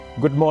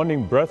Good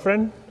morning,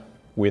 brethren.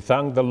 We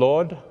thank the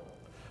Lord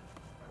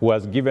who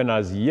has given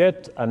us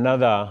yet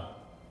another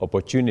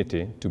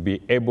opportunity to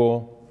be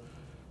able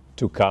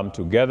to come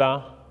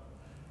together.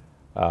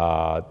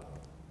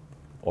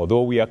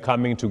 Although we are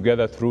coming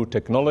together through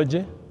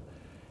technology,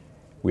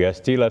 we are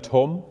still at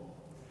home.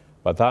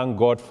 But thank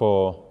God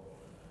for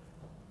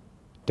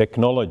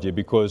technology,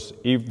 because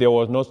if there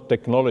was no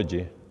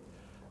technology,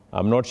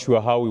 I'm not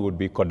sure how we would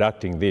be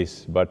conducting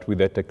this. But with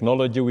the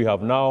technology we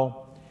have now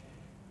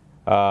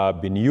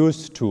been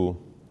used to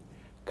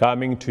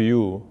coming to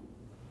you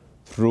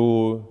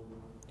through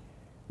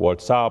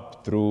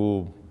WhatsApp,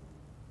 through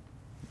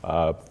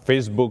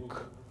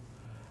Facebook,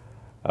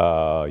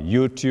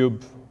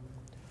 YouTube,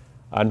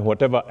 and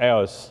whatever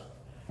else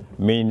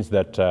means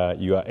that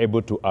you are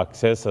able to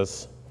access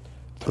us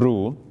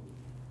through.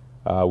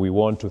 We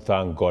want to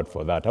thank God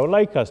for that. I would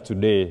like us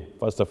today,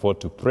 first of all,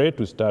 to pray,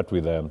 to start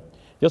with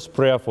just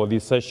prayer for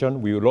this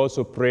session. We will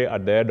also pray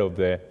at the end of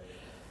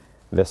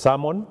the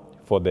sermon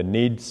for the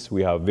needs.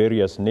 We have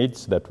various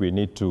needs that we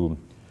need to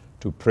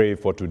pray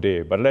for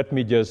today. But let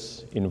me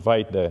just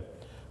invite the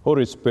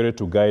Holy Spirit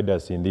to guide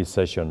us in this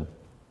session.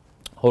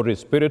 Holy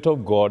Spirit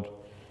of God,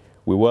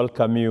 we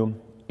welcome you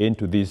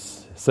into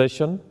this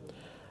session,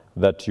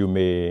 that you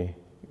may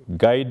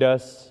guide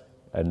us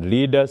and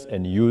lead us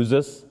and use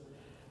us.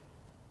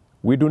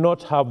 We do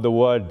not have the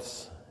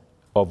words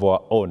of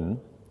our own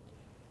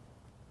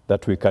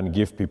that we can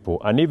give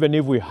people. And even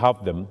if we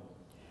have them,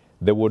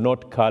 they will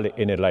not carry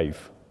any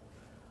life.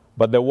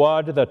 But the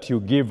word that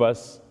you give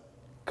us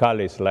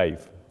carries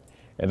life.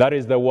 And that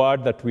is the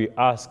word that we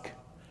ask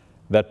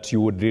that you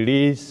would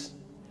release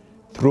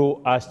through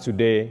us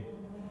today,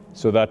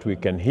 so that we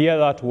can hear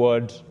that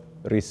word,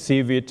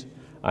 receive it,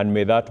 and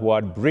may that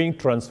word bring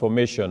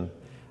transformation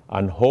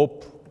and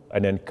hope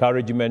and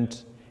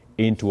encouragement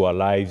into our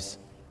lives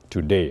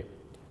today.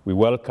 We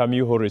welcome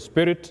you, Holy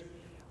Spirit.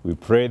 We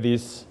pray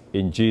this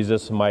in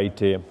Jesus'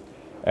 mighty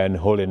and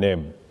holy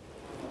name.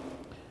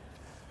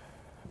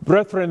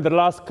 Brethren, the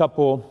last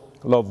couple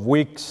of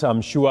weeks,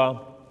 I'm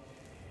sure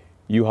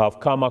you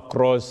have come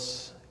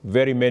across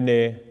very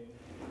many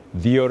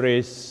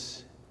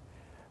theories,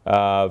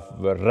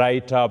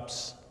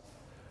 write-ups,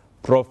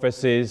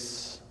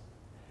 prophecies,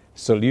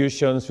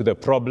 solutions to the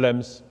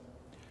problems,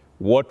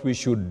 what we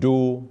should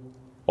do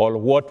or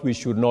what we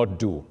should not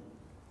do.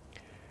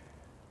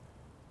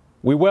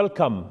 We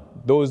welcome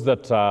those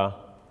that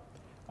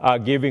are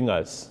giving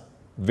us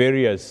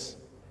various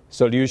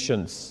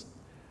solutions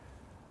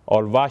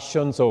or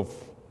versions of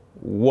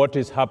what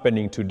is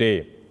happening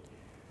today.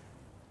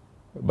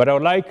 But I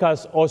would like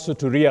us also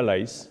to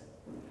realize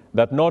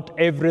that not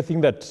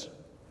everything that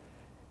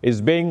is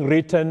being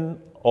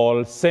written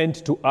or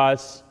sent to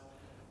us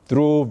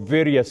through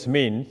various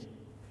means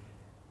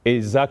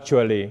is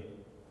actually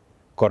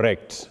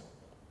correct.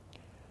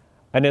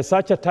 And at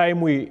such a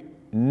time, we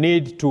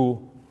need to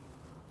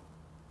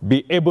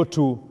be able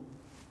to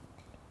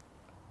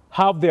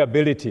have the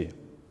ability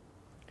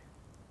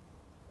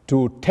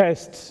to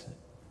test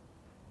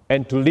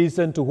and to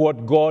listen to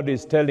what God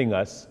is telling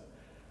us,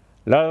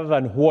 rather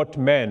than what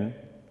men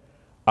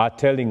are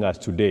telling us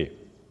today.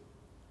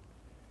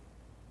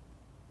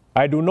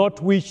 I do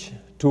not wish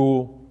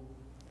to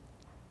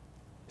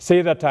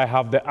say that I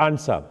have the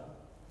answer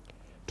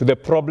to the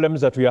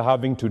problems that we are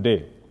having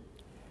today.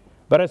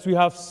 But as we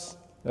have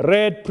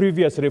read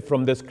previously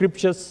from the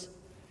scriptures,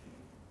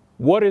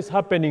 what is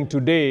happening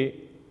today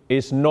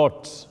is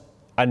not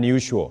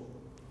unusual.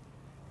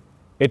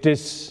 It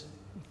is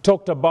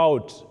talked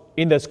about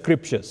in the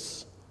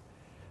scriptures.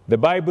 The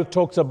Bible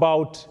talks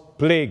about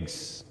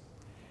plagues.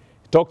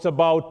 It talks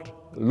about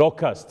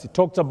locusts. It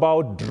talks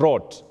about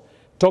drought.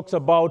 It talks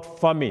about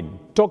famine.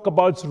 It talks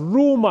about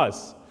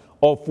rumors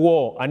of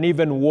war, and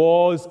even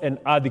wars and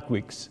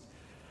earthquakes.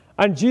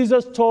 And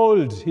Jesus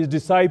told his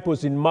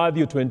disciples in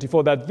Matthew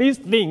 24 that these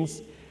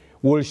things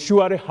will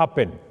surely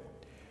happen.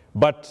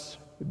 But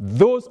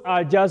those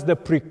are just the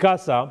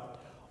precursor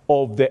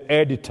of the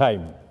end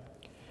time.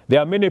 There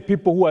are many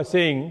people who are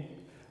saying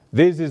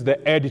this is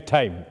the end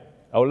time.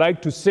 I would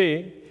like to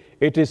say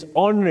it is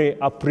only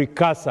a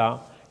precursor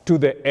to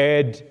the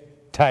end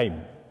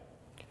time.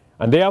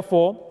 And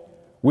therefore,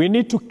 we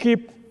need to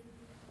keep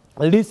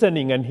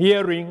listening and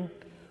hearing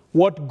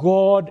what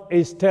God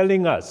is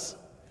telling us.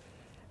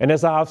 And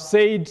as I have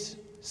said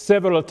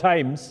several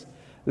times,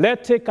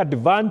 let's take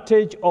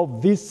advantage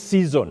of this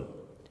season.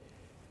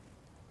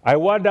 I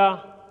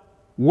wonder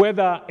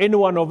whether any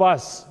one of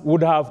us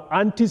would have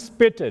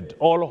anticipated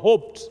or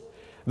hoped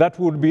that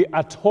we would be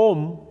at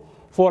home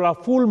for a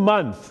full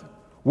month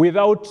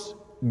without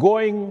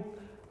going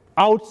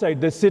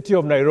outside the city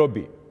of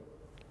Nairobi.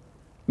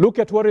 Look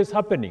at what is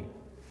happening.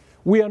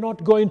 We are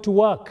not going to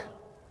work.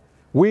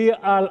 We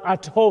are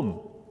at home.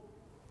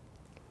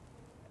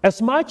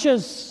 As much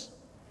as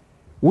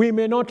we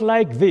may not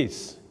like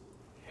this,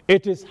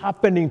 it is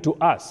happening to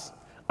us,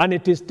 and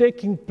it is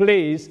taking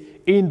place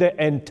in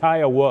the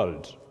entire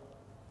world.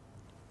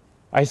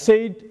 I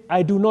said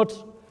I do not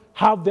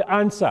have the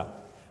answer.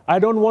 I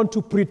don't want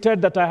to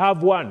pretend that I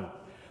have one.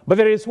 But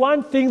there is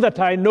one thing that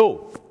I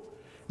know,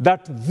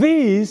 that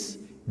this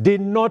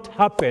did not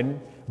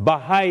happen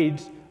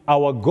behind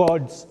our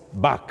God's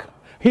back.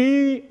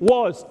 He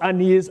was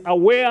and he is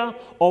aware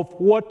of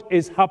what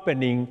is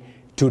happening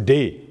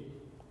today.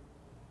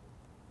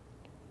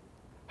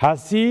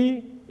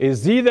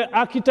 Is he the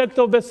architect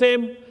of the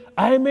same?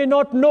 I may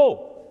not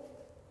know.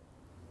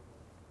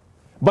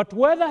 But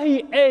whether he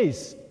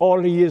is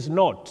or he is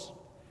not,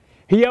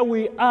 here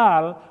we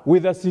are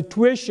with a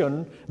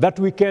situation that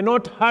we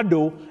cannot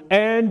handle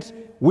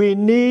and we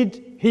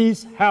need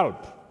his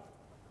help.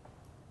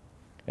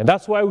 And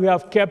that's why we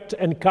have kept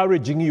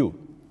encouraging you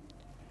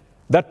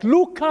that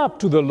look up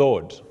to the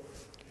Lord.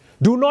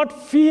 Do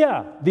not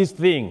fear this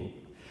thing.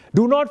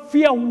 Do not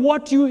fear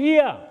what you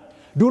hear.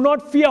 Do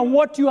not fear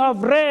what you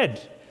have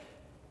read.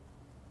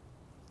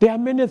 There are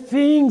many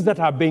things that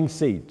are being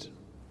said.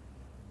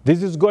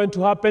 This is going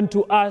to happen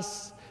to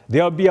us.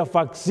 There will be a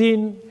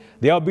vaccine.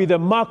 There will be the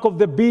mark of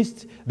the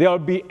beast. There will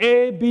be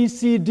A, B,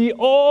 C, D.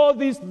 All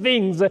these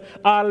things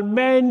are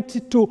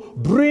meant to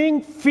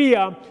bring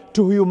fear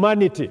to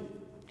humanity.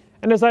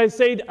 And as I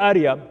said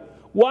earlier,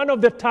 one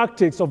of the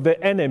tactics of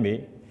the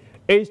enemy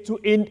is to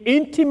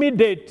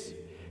intimidate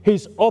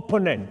his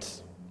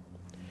opponent.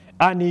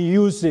 And he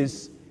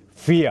uses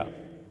fear.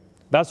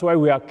 That's why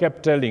we are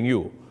kept telling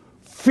you,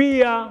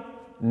 fear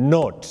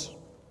not.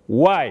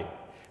 Why?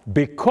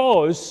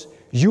 Because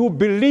you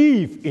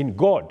believe in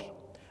God.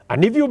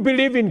 And if you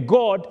believe in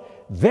God,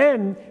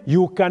 then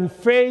you can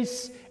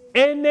face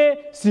any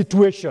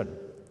situation.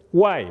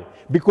 Why?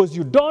 Because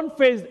you don't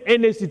face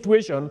any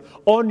situation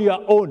on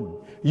your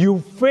own. You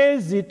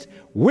face it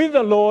with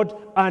the Lord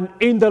and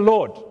in the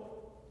Lord.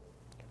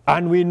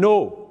 And we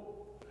know,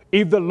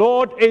 if the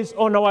Lord is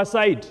on our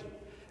side,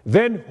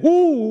 then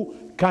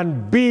who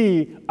can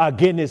be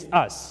against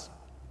us?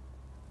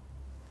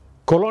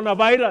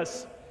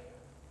 Coronavirus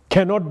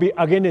cannot be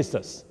against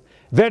us.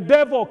 The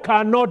devil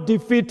cannot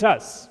defeat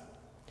us.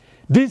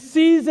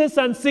 Diseases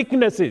and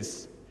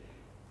sicknesses,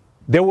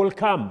 they will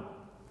come,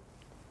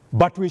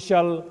 but we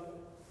shall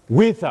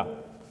wither.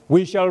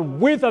 We shall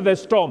wither the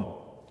storm.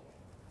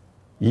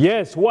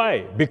 Yes,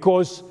 why?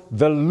 Because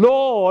the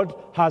Lord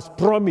has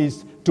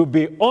promised to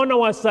be on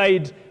our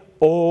side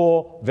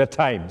all the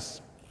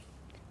times.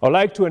 I'd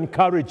like to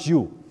encourage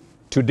you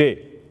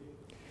today.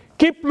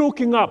 Keep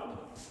looking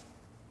up,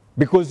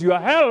 because your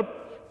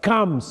help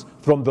comes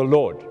from the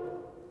Lord.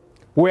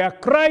 Where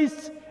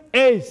Christ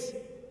is,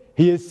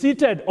 he is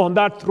seated on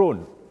that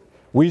throne.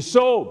 We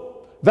saw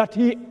that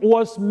he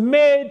was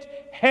made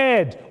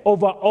head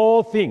over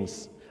all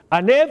things,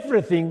 and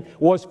everything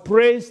was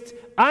placed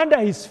under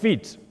his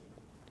feet.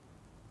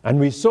 And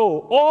we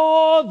saw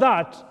all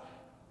that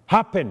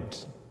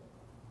happened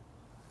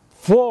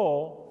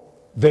for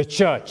the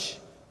church.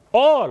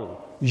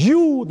 All,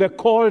 you, the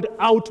called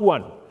out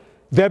one,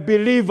 the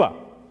believer,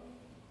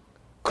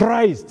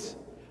 Christ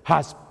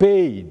has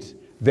paid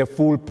the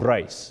full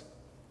price.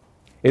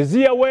 Is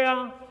he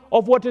aware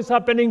of what is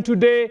happening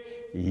today?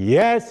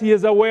 Yes, he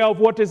is aware of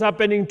what is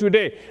happening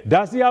today.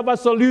 Does he have a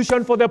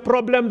solution for the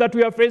problem that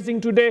we are facing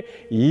today?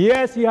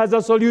 Yes, he has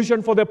a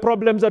solution for the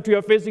problems that we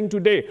are facing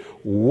today.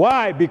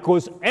 Why?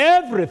 Because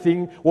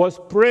everything was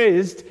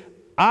placed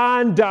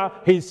under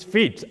his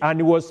feet and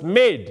he was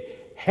made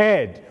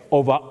head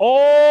over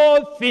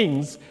all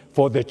things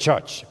for the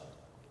church.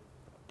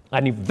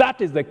 And if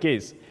that is the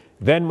case,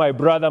 then my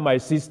brother, my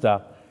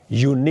sister,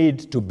 you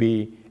need to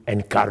be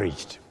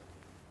encouraged.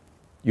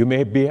 You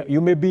may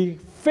be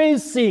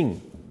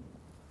facing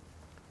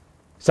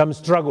some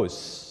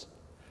struggles.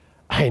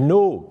 I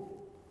know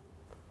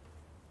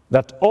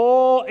that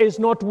all is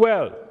not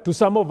well to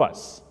some of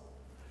us.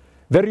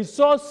 The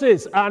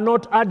resources are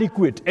not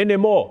adequate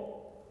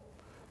anymore.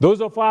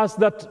 Those of us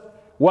that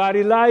were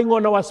relying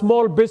on our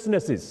small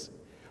businesses,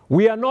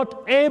 we are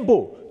not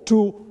able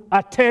to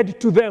attend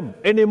to them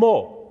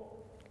anymore.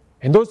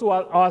 And those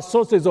are our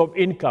sources of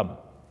income.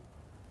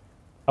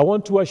 I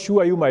want to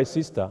assure you, my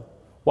sister,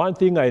 one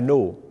thing I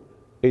know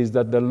is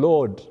that the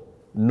Lord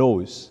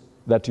knows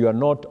that you are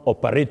not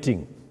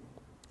operating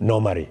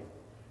normally.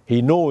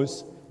 He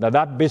knows that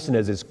that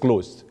business is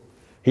closed.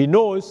 He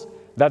knows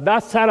that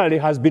that salary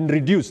has been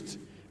reduced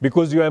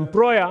because your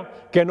employer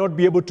cannot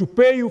be able to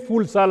pay you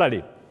full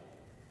salary.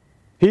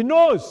 He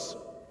knows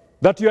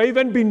that you are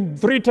even being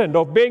threatened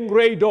of being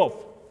laid off.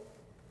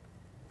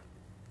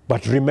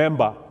 But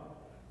remember,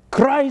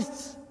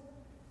 Christ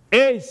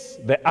is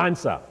the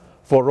answer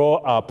for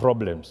all our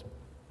problems.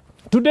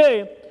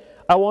 Today,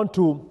 I want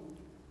to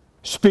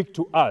speak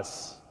to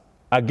us,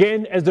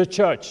 again as the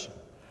church,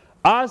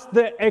 as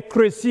the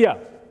ecclesia,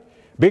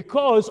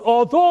 because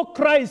although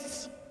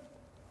Christ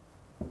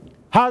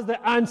has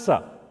the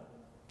answer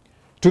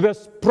to the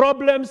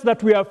problems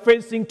that we are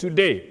facing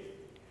today,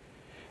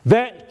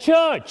 the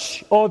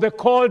church, or the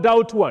called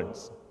out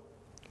ones,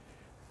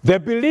 the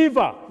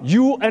believer,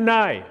 you and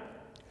I,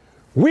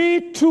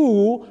 we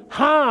too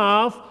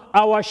have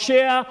our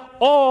share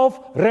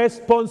of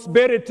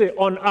responsibility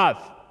on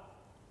earth.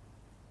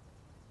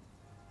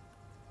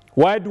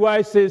 Why do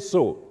I say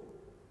so?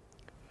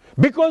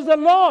 Because the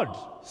Lord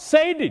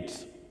said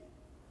it.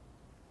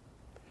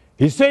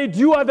 He said,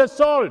 you are the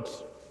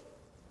salt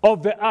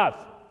of the earth.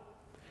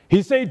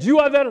 He said, you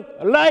are the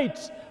light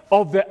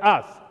of the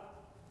earth.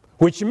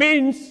 Which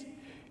means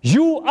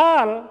you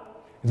are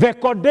the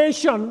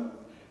condition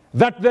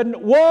that the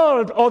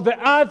world or the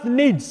earth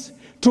needs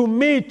to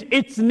meet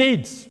its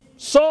needs.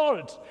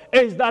 Salt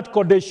is that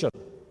condition.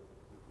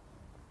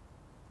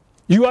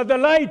 You are the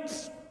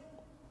light.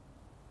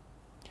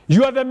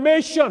 You are the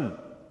mission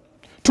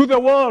to the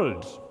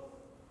world.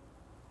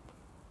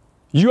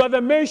 You are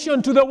the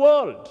mission to the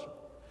world.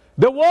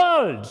 The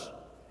world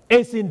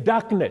is in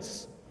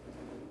darkness.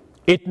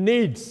 It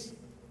needs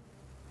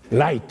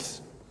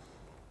light.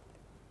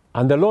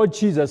 And the Lord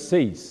Jesus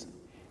says,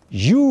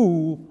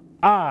 you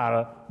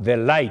are the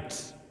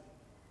light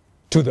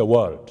to the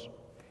world.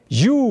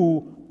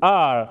 You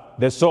are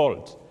the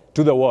salt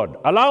to the world.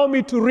 Allow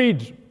me to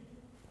read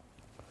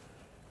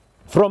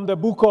from the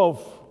book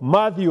of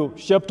Matthew,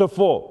 chapter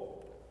 4.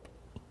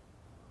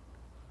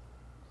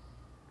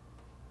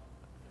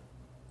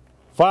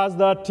 Verse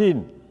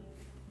 13.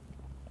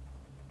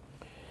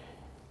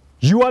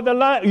 You are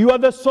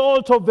the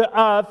salt of the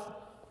earth,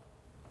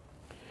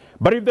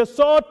 but if the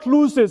salt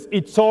loses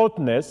its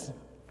saltness,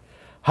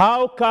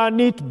 how can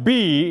it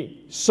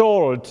be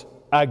salt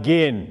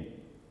again?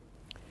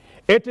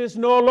 It is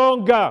no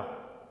longer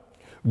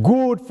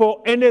good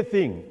for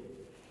anything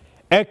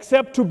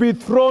except to be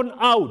thrown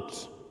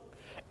out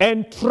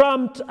and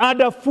trampled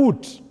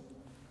underfoot.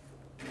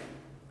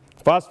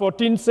 Verse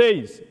 14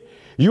 says,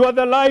 you are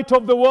the light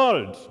of the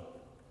world,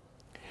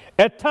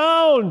 a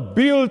town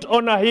built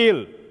on a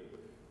hill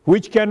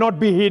which cannot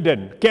be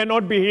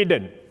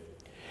hidden.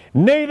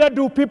 Neither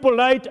do people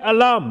light a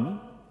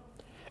lamp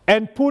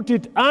and put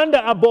it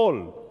under a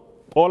bowl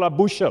or a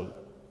bushel.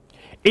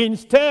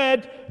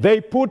 Instead,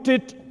 they put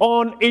it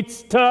on its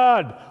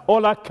stand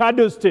or a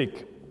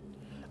candlestick,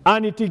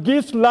 and it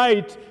gives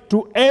light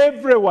to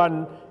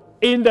everyone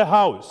in the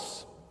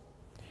house.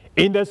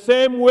 In the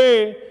same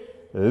way,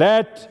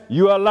 let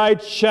your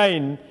light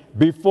shine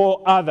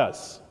before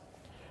others,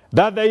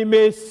 that they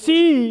may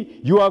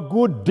see your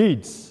good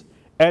deeds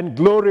and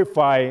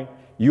glorify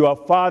your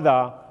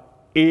Father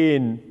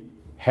in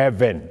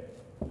heaven.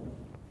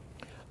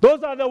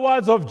 Those are the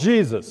words of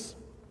Jesus.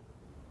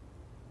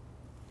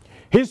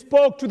 He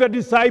spoke to the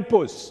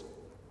disciples.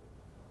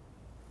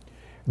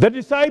 The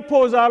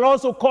disciples are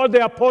also called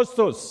the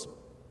apostles.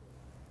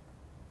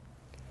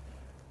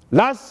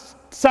 Last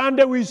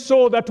Sunday we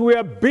saw that we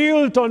are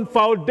built on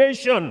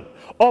foundation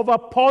of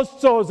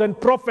apostles and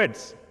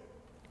prophets,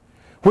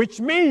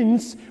 which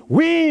means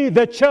we,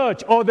 the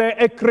church or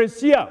the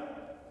ecclesia,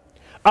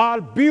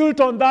 are built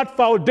on that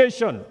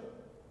foundation.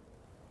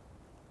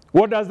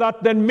 What does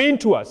that then mean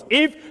to us?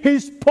 If he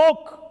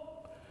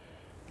spoke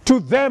to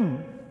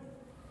them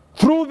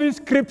through this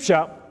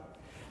scripture,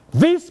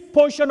 this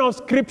portion of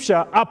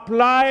scripture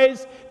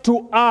applies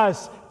to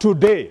us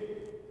today.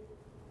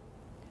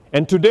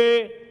 And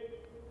today,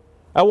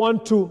 I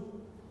want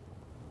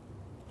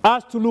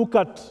us to look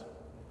at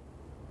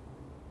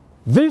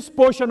this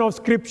portion of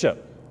scripture.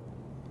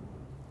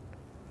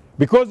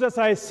 Because as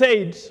I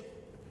said,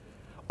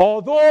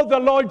 although the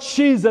Lord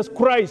Jesus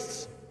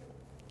Christ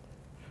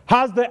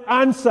has the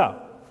answer,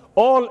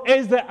 or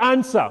is the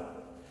answer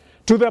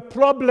to the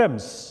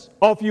problems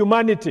of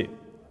humanity,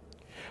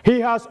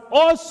 he has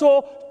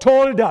also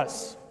told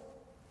us,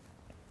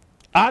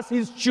 as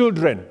his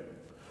children,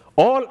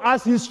 all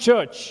as his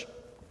church,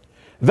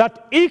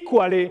 that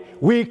equally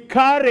we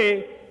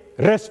carry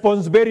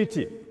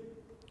responsibility.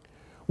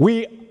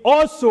 We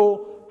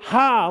also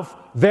have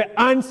the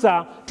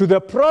answer to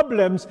the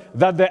problems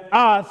that the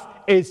earth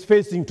is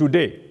facing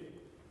today.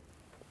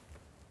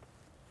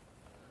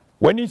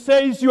 When he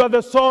says you are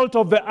the salt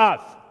of the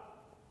earth,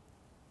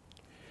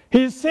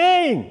 he's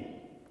saying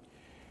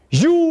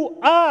you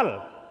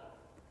are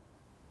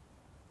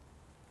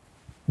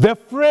the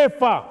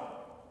flavor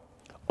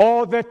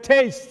or the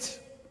taste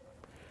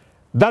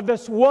that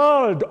this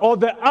world or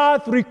the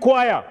earth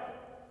require.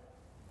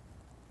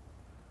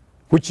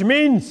 Which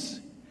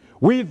means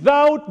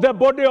without the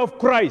body of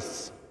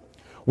Christ,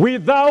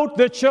 without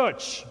the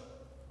church,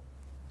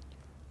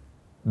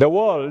 the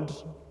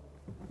world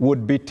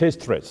would be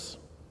tasteless.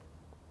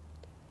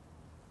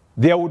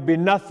 There would be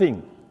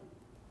nothing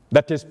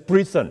that is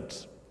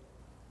present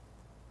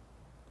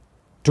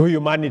to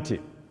humanity.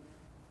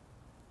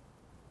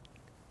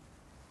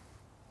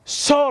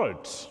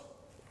 Salt.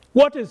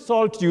 What is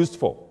salt used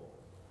for?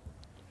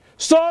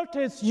 Salt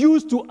is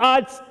used to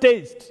add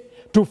taste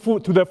to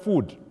the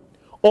food,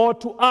 or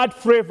to add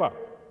flavor.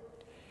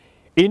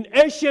 In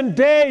ancient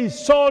days,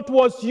 salt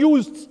was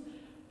used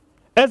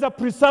as a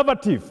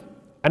preservative.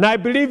 And I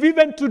believe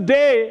even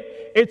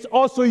today, it's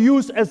also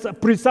used as a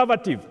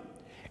preservative.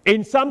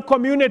 In some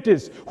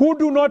communities who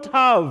do not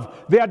have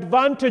the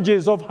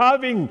advantages of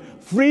having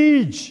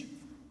fridge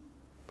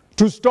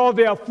to store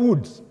their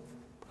foods,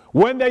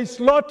 when they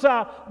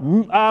slaughter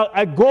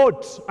a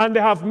goat and they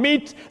have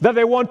meat that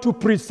they want to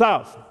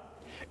preserve,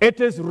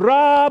 it is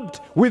rubbed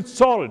with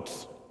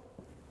salt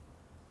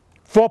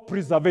for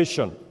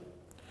preservation.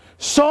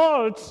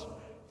 Salt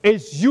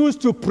is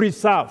used to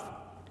preserve,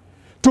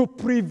 to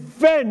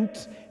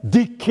prevent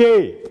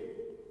decay.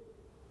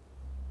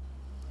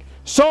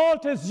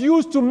 Salt is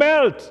used to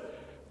melt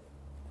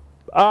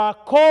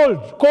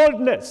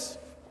coldness.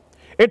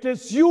 It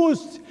is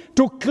used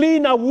to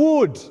clean a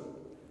wound,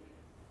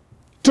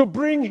 to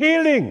bring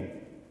healing.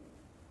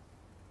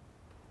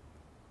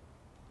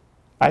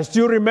 I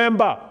still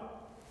remember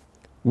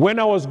when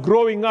I was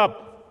growing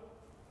up,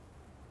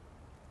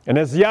 and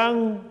as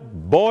young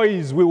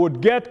boys, we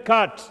would get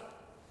cut,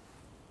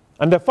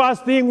 and the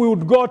first thing we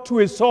would go to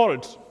is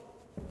salt,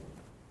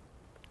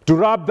 to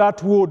rub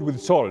that wound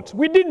with salt.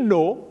 We didn't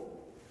know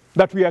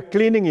that we are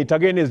cleaning it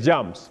against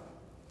germs.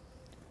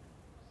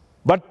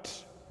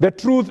 But the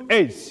truth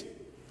is,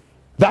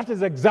 that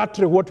is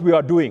exactly what we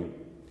are doing,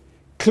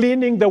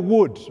 cleaning the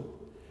wood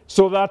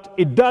so that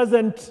it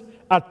doesn't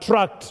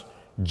attract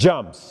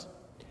germs.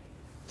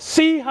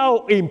 See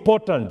how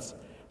important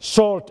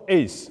salt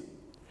is.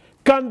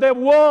 Can the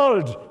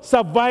world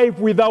survive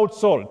without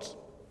salt?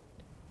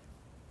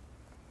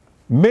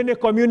 Many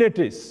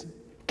communities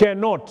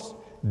cannot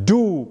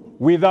do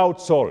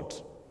without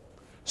salt.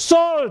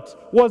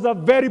 Salt was a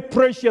very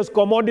precious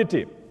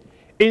commodity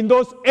in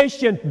those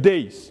ancient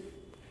days.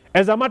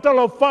 As a matter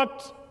of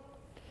fact,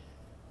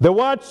 the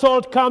word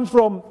salt comes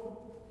from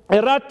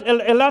a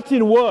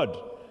Latin word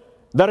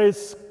that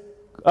is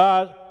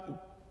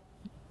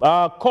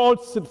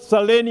called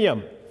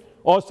selenium,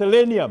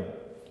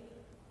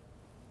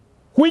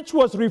 which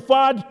was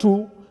referred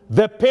to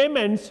the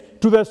payments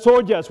to the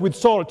soldiers with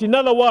salt. In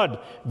other words,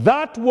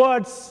 that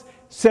word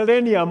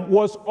selenium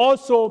was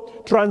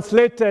also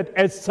translated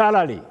as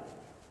salary.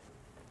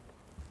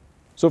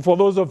 So for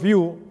those of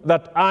you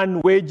that earn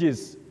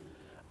wages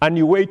and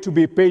you wait to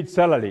be paid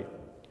salary,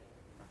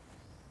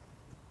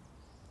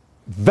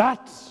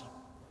 that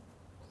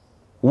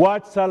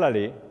word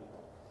salary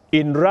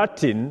in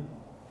Latin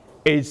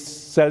is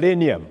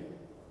selenium,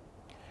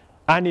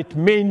 and it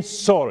means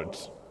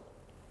salt.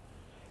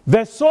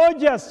 The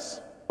soldiers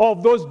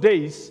of those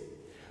days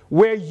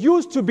were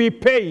used to be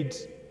paid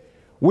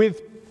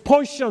with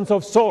portions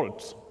of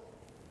salt.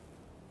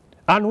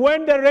 And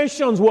when the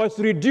rations was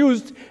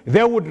reduced,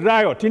 they would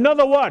riot. In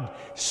other words,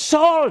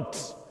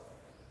 salt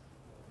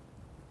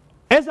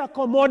as a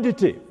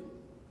commodity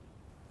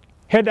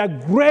had a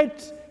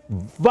great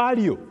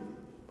value.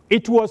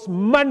 It was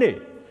money.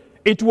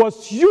 It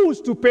was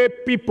used to pay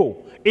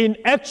people in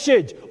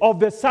exchange of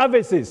the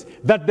services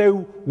that they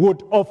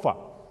would offer.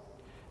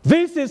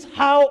 This is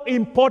how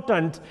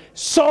important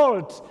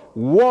salt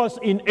was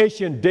in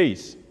ancient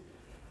days.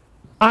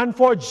 And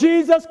for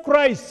Jesus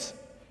Christ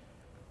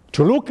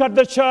to look at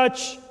the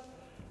church,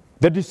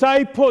 the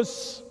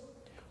disciples,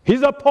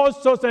 his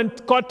apostles, and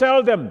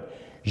tell them,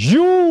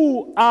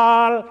 you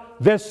are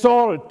the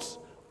salt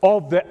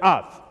of the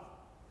earth.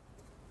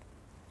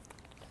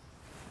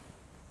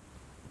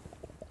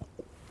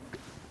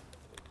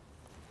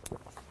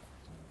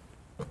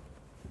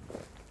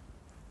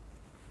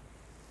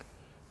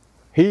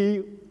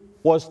 He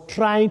was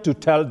trying to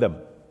tell them,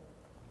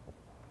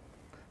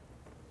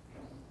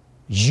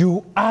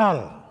 you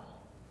are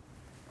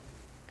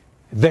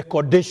the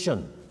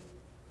condition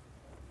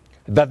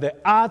that the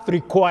earth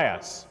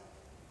requires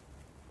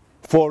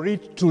for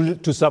it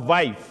to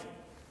survive.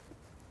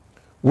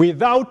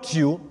 Without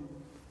you,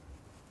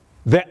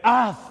 the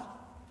earth,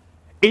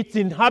 its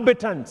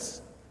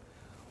inhabitants,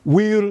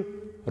 will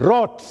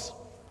rot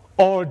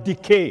or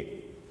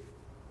decay.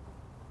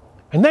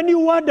 And then you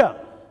wonder,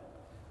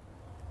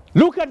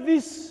 look at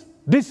these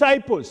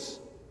disciples.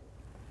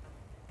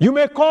 You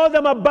may call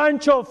them a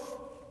bunch of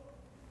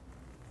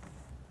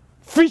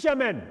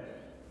fishermen,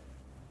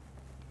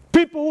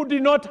 people who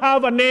did not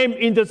have a name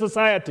in the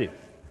society.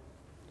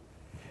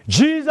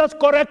 Jesus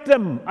corrected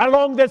them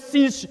along the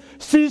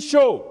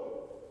seashore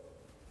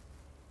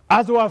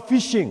as they were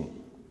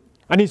fishing.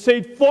 And he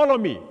said, follow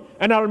me,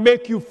 and I'll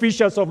make you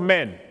fishers of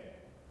men.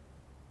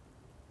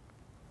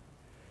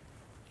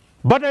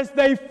 But as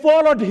they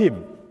followed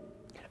him,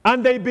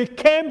 and they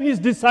became his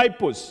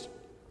disciples,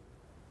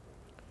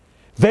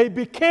 they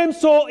became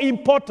so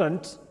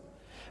important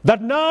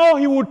that now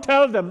he would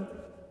tell them,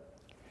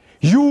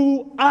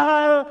 you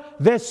are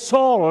the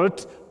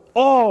salt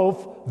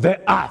of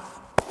the earth.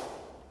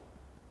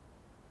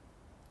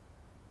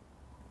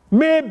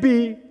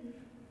 Maybe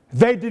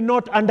they did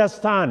not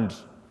understand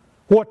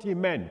what he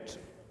meant.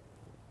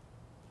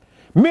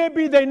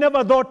 Maybe they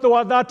never thought they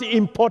were that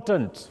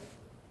important.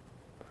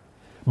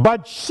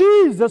 But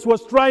Jesus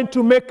was trying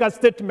to make a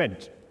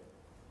statement.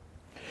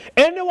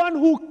 Anyone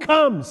who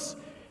comes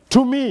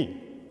to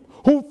me,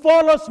 who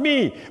follows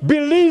me,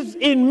 believes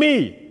in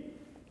me,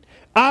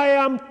 I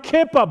am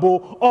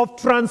capable of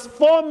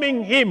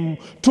transforming him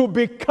to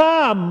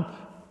become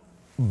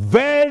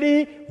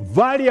very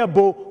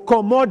valuable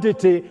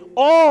commodity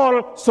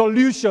or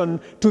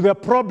solution to the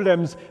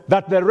problems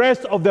that the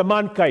rest of the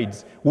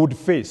mankind would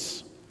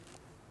face.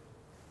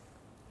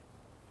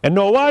 And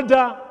no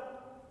wonder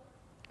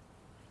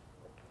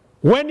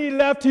when he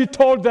left, he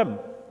told them,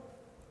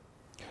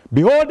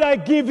 Behold, I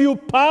give you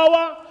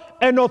power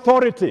and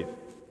authority.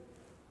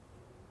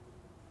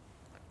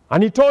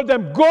 And he told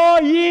them, go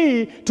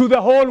ye to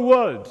the whole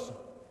world.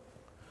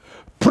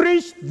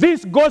 Preach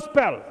this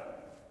gospel.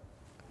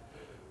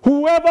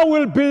 Whoever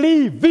will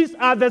believe, these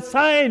are the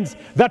signs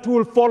that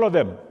will follow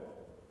them.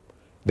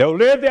 They will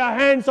lay their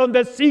hands on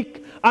the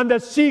sick, and the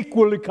sick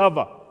will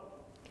recover.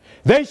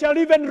 They shall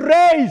even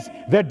raise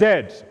the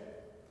dead.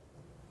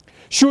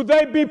 Should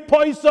they be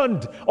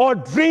poisoned or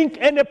drink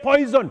any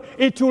poison,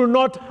 it will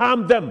not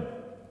harm them.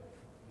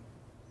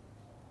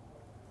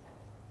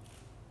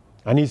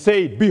 And he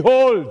said,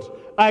 behold,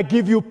 I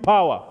give you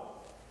power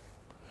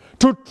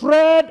to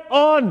tread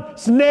on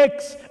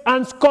snakes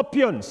and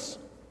scorpions.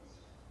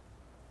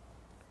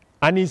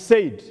 And he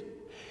said,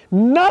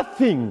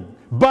 nothing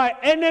by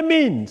any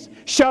means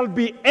shall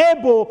be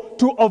able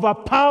to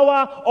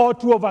overpower or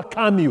to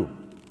overcome you.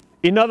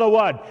 In other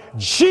words,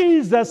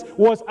 Jesus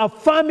was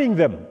affirming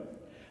them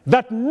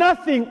that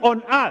nothing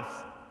on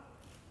earth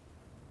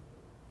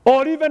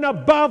or even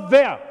above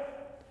there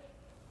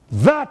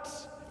that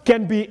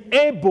can be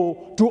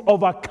able to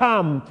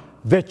overcome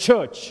the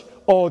church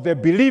or the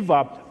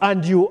believer,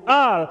 and you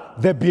are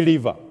the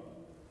believer.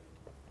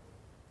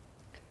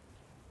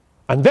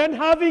 And then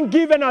having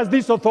given us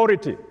this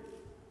authority,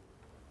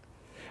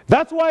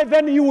 that's why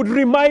then he would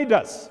remind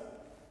us,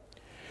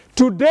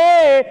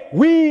 today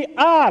we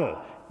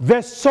are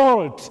the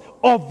salt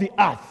of the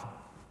earth.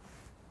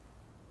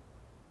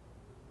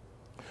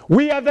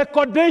 We are the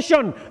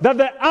condition that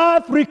the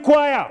earth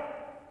requires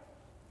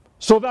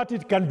so that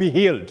it can be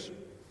healed.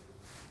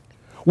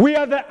 We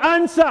are the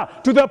answer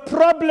to the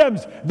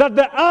problems that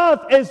the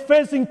earth is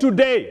facing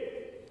today,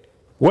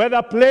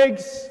 whether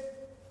plagues,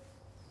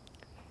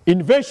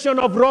 invasion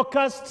of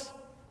locusts,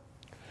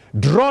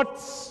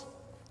 droughts,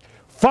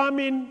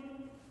 famine,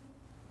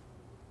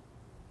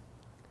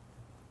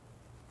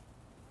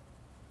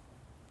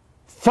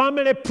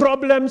 family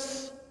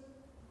problems,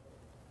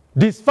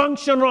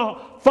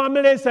 dysfunctional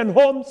families and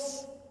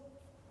homes,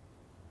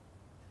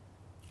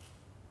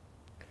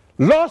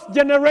 lost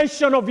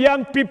generation of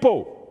young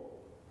people.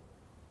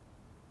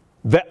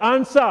 The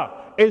answer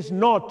is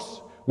not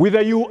with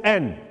the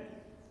UN.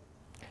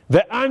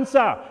 The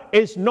answer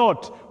is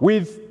not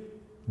with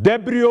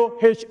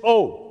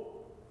WHO.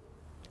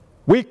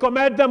 We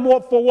commend them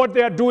for what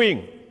they are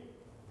doing.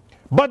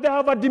 But they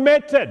have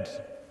admitted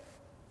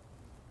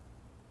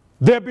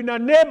they have been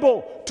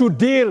unable to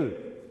deal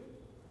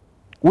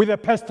with the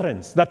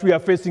pestilence that we are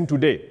facing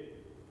today.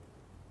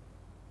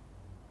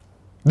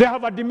 They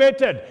have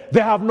admitted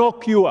they have no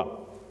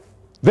cure.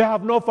 They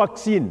have no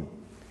vaccine.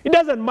 It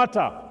doesn't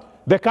matter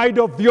the kind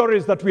of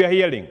theories that we are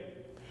hearing.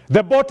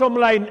 The bottom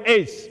line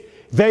is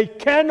they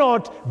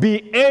cannot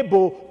be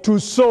able to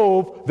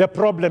solve the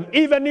problem,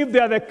 even if they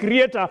are the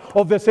creator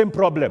of the same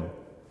problem.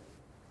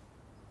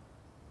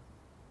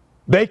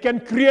 They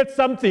can create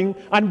something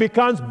and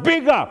becomes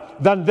bigger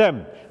than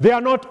them. They are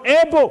not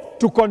able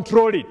to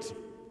control it.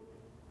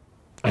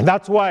 And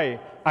that's why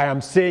I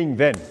am saying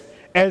then,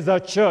 as a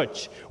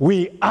church,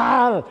 we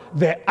are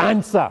the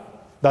answer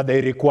that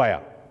they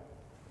require.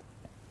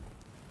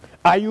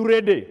 Are you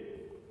ready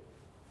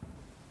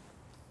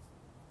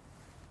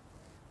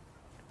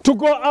to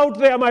go out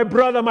there, my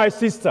brother, my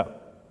sister,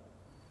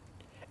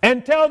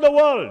 and tell the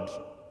world,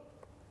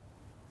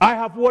 I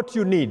have what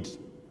you need.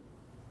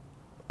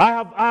 I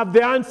have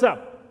the answer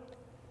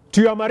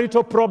to your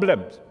marital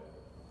problems.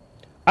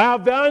 I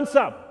have the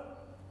answer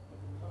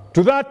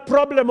to that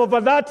problem of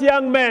that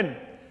young man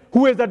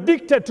who is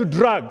addicted to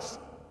drugs.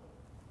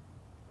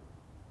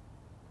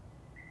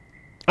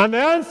 And the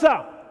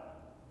answer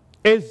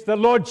is the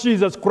Lord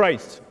Jesus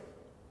Christ.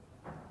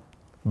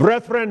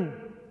 Brethren,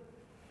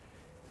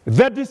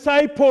 the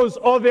disciples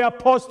or the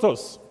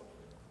apostles,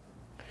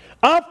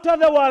 after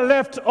they were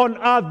left on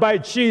earth by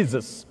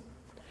Jesus,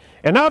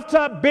 and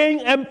after being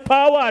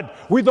empowered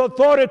with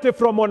authority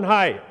from on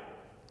high,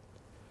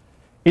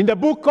 in the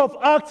book of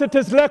Acts it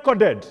is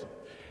recorded,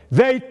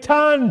 they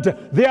turned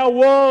their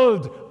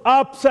world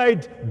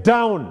upside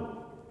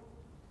down.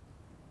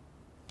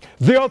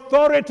 The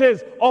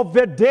authorities of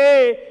the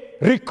day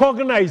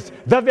recognized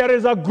that there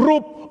is a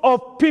group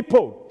of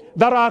people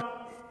that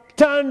are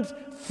turned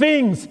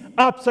things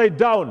upside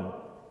down.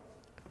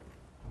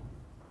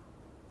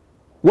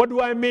 What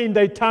do I mean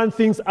they turn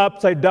things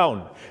upside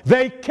down?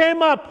 They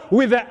came up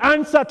with the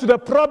answer to the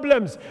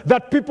problems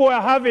that people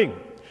were having.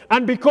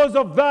 And because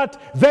of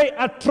that, they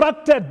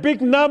attracted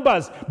big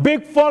numbers,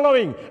 big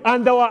following,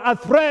 and they were a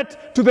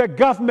threat to the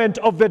government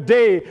of the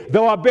day. They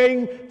were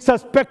being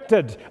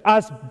suspected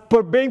as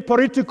being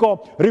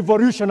political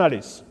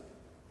revolutionaries.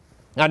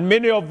 And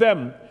many of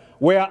them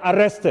were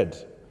arrested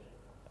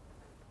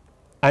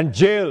and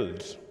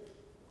jailed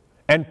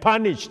and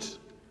punished,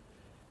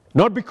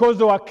 not because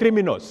they were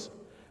criminals,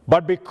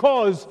 but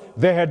because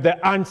they had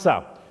the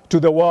answer to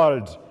the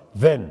world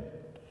then.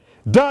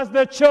 Does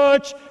the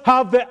church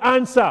have the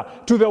answer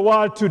to the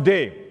world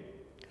today?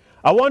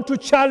 I want to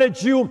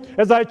challenge you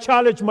as I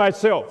challenge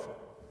myself.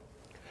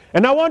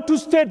 And I want to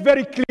state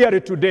very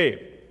clearly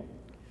today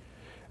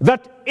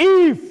that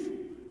if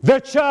the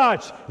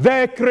church,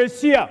 the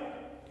ecclesia,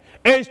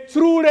 is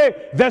truly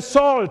the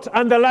salt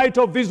and the light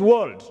of this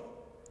world,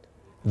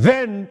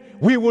 then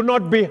we will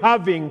not be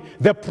having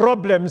the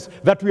problems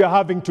that we are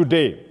having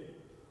today.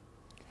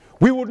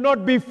 We would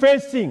not be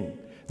facing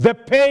the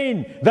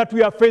pain that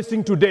we are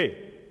facing today.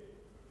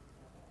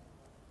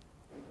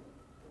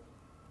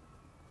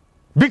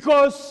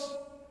 Because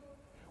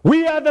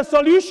we are the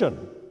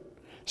solution.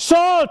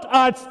 Salt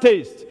adds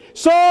taste.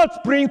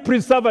 Salt brings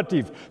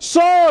preservative.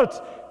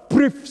 Salt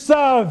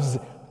preserves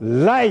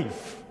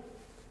life.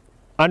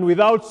 And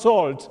without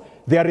salt,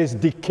 there is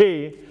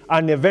decay,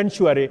 and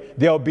eventually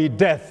there will be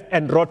death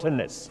and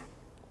rottenness.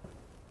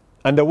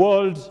 And the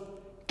world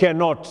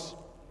cannot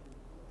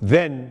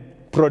then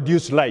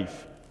produce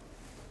life.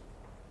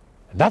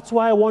 That's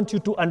why I want you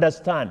to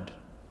understand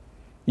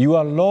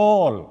your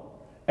role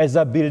as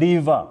a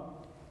believer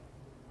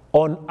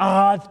on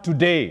earth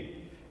today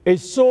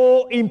is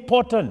so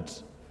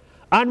important.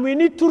 And we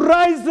need to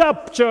rise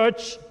up,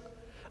 church,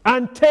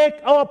 and take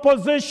our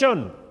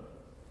position.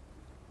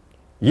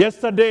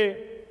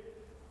 Yesterday,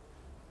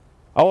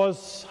 I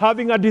was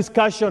having a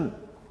discussion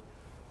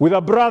with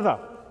a brother.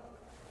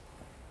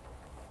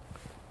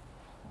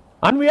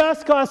 And we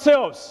ask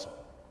ourselves,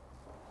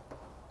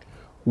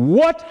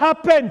 what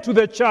happened to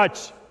the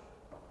church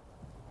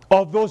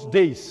of those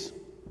days?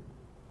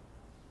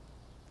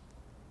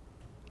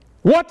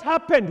 What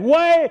happened?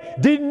 Why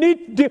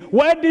didn't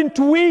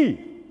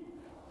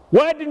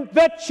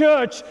that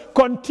church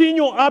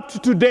continue up to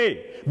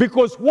today?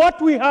 Because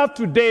what we have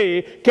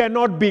today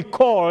cannot be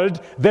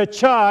called the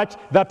church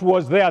that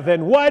was there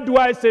then. Why do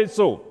I say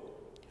so?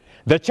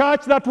 The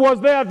church that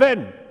was there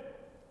then,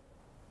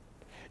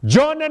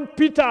 John and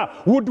Peter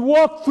would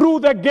walk through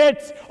the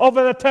gates of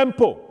the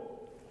temple,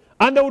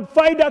 and they would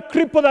find a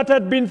cripple that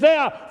had been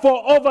there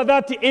for over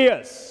 30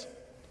 years,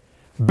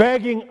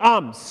 begging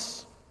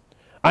alms.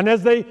 And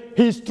as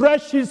he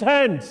stretched his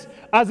hands,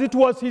 as it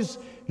was his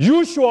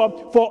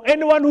usual for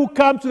anyone who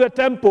comes to the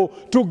temple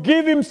to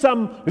give him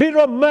some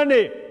little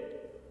money,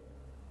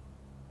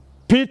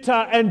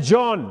 Peter and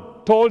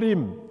John told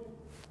him,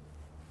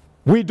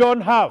 "We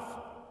don't have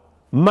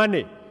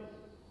money,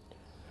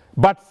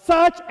 but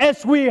such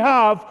as we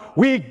have,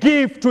 we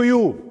give to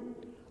you.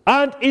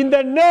 And in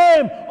the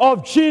name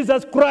of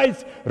Jesus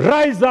Christ,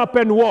 rise up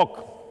and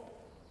walk."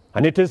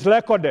 And it is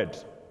recorded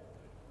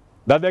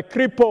that the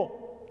cripple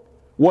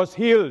was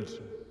healed.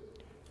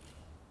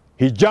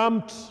 He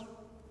jumped,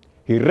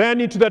 he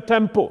ran into the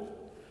temple,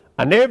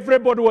 and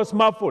everybody was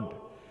marveled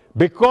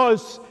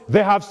because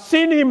they have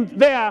seen him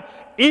there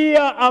year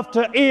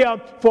after year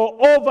for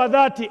over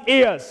 30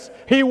 years.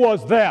 He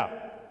was there.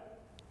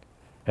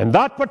 And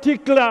that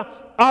particular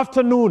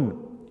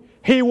afternoon,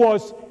 he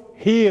was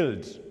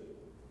healed.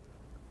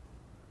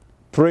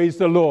 Praise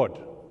the Lord.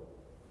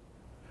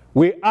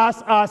 We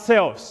ask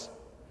ourselves,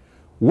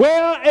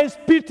 where is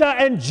Peter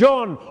and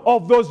John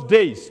of those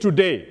days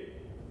today?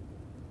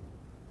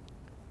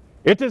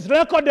 It is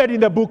recorded in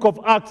the book of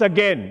Acts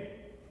again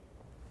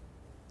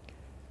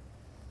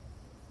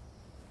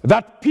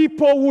that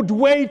people would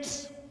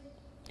wait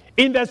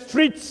in the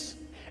streets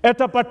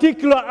at a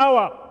particular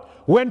hour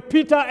when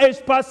Peter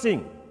is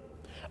passing,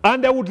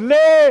 and they would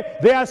lay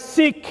their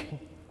sick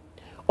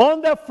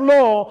on the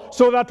floor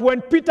so that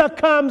when Peter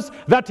comes,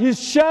 that his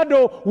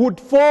shadow would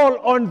fall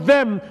on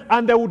them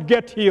and they would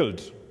get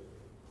healed.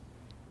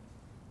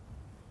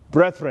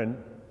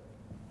 Brethren,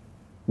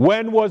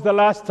 when was the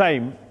last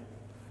time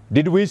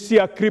did we see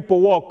a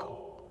cripple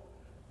walk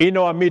in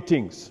our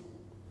meetings?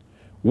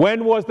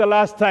 When was the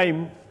last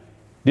time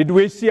did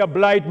we see a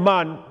blind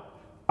man,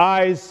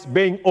 eyes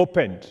being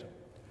opened?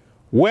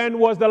 When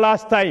was the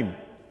last time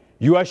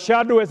your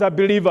shadow as a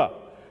believer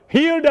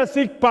healed a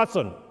sick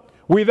person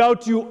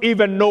without you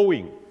even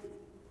knowing?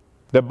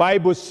 The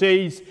Bible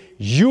says,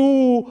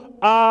 you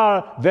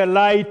are the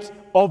light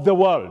of the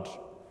world.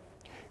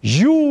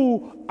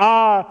 You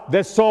are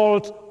the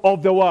salt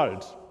of the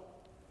world.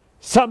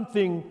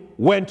 Something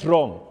went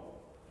wrong.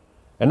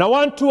 And I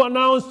want to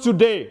announce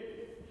today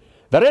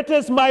that it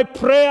is my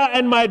prayer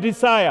and my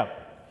desire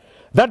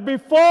that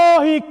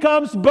before he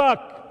comes back,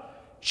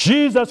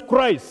 Jesus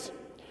Christ,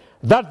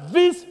 that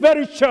this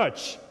very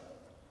church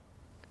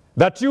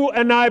that you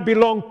and I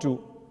belong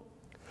to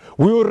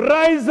will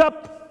rise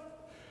up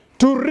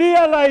to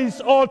realize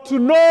or to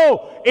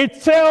know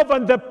itself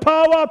and the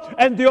power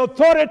and the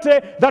authority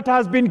that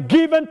has been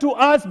given to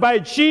us by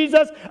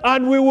Jesus,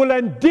 and we will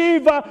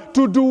endeavor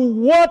to do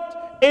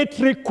what it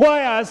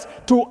requires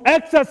to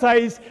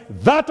exercise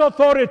that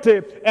authority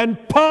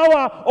and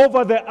power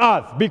over the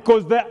earth,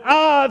 because the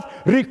earth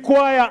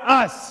requires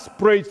us.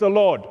 Praise the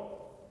Lord.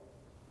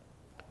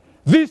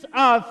 This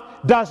earth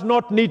does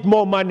not need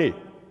more money.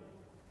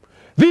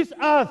 This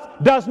earth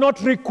does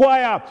not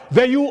require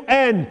the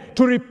UN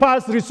to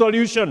pass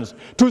resolutions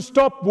to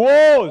stop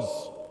wars.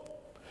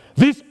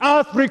 This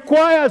earth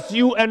requires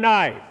you and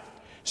I,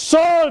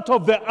 salt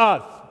of the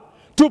earth,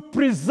 to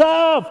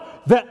preserve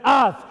the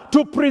earth,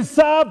 to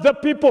preserve the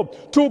people,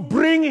 to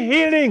bring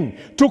healing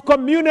to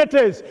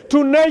communities,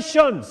 to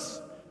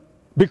nations,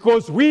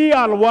 because we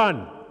are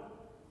one.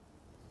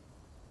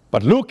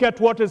 But look at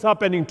what is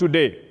happening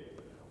today.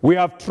 We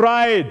have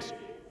tried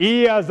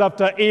years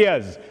after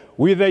years.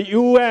 The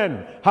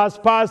UN has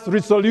passed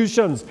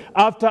resolutions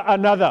after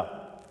another.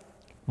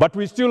 But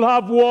we still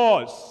have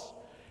wars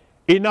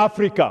in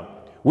Africa.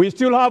 We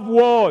still have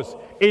wars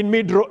in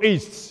Middle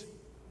East.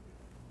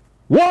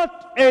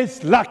 What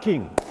is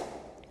lacking?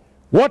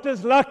 What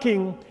is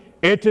lacking?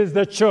 It is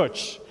the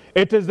church.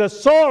 It is the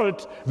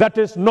salt that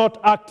is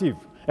not active.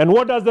 And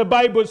what does the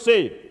Bible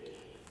say?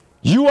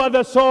 You are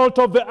the salt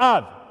of the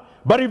earth.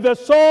 But if the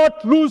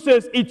salt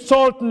loses its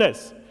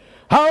saltness,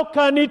 how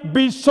can it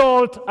be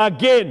salt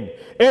again?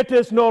 It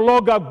is no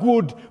longer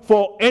good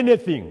for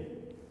anything.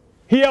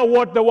 Hear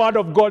what the Word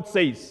of God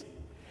says.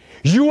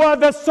 You are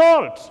the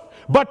salt,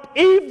 but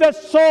if the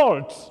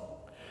salt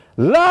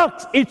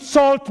lacks its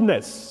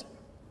saltness,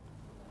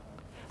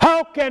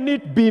 how can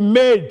it be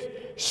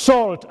made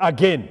salt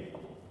again?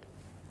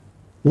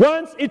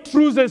 Once it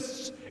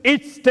loses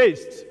its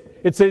taste,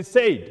 it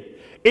said,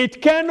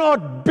 it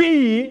cannot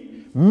be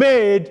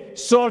made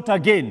salt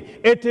again.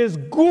 It is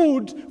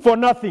good for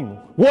nothing.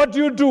 What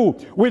do you do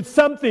with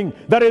something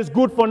that is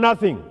good for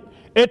nothing?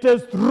 It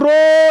is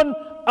thrown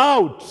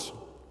out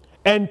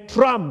and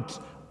tramped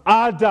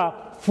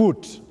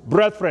underfoot.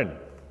 Brethren,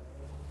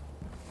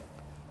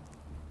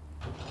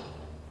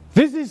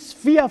 this is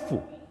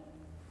fearful,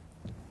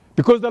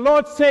 because the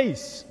Lord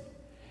says,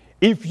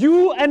 if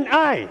you and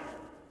I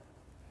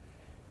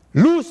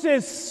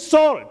loses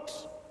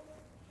salt,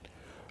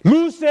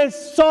 loses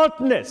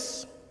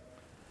saltness,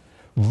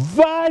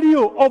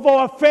 value of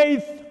our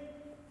faith,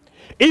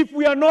 if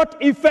we are not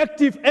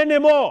effective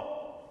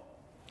anymore,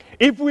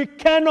 if we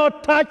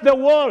cannot touch the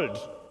world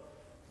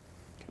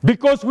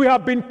because we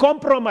have been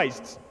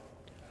compromised,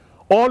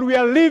 or we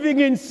are living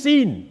in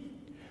sin,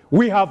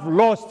 we have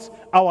lost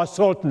our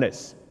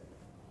saltness.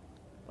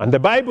 And the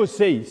Bible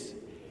says,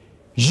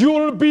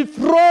 you'll be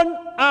thrown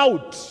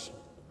out,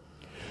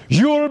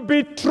 you'll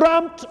be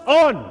tramped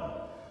on,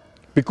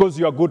 because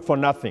you are good for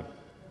nothing.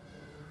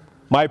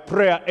 My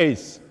prayer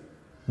is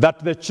that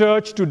the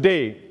church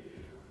today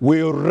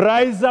will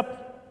rise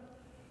up,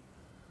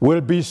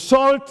 will be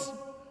salt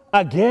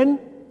again,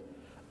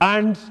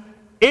 and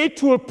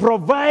it will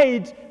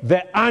provide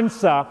the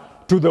answer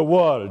to the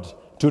world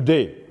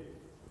today.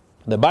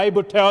 The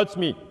Bible tells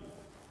me,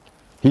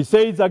 he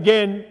says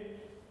again,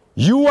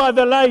 you are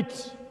the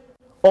light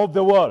of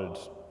the world.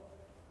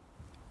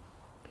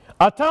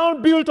 A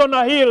town built on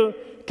a hill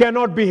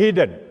cannot be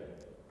hidden.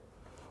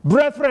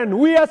 Brethren,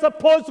 we are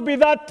supposed to be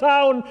that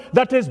town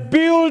that is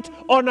built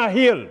on a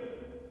hill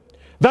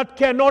that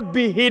cannot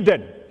be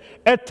hidden.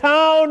 A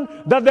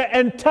town that the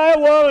entire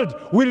world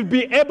will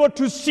be able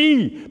to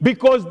see,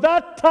 because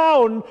that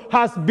town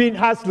has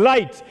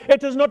light.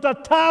 It is not a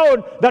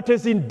town that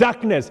is in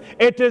darkness.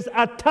 It is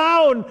a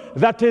town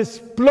that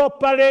is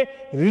properly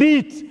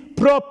lit,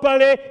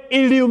 properly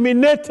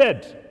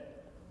illuminated.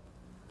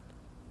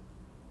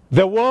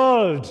 The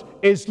world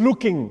is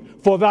looking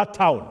for that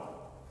town.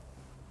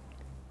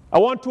 I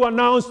want to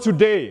announce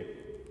today,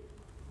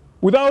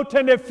 without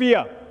any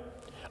fear,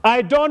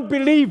 I don't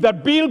believe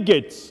that Bill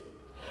Gates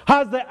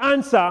has the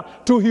answer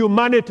to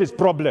humanity's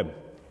problem.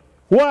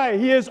 Why?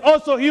 He is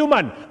also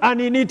human, and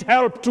he needs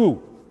help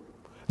too.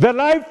 The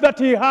life that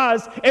he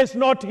has is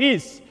not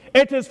his.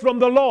 It is from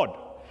the Lord.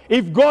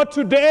 If God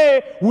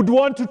today would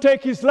want to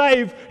take his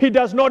life, he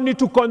does not need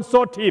to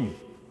consult him.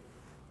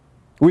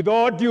 With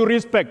all due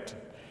respect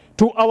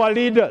to our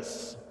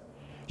leaders,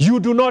 you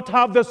do not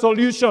have the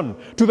solution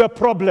to the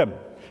problem.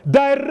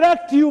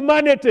 Direct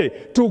humanity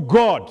to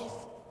God.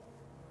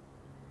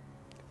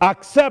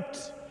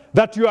 Accept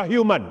that you are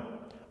human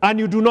and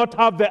you do not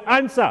have the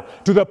answer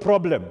to the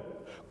problem.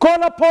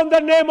 Call upon the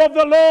name of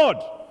the Lord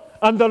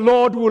and the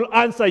Lord will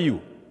answer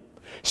you.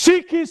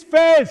 Seek his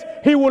face,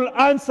 he will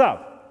answer.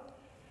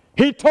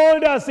 He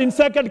told us in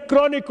 2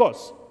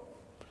 Chronicles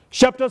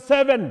chapter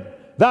 7,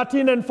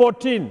 13 and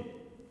 14,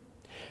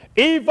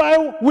 if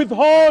I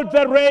withhold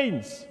the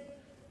rains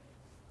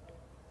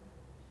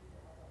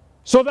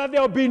so that there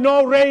will be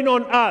no rain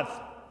on earth,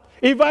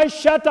 if I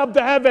shut up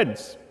the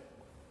heavens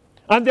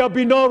and there will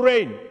be no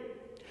rain,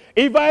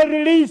 if I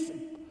release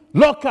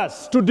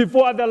locusts to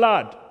devour the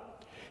land,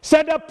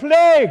 send a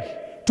plague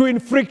to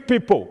inflict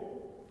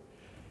people,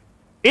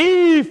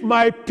 if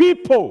my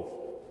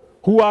people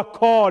who are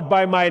called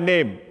by my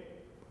name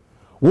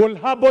will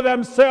humble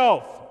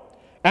themselves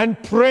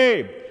and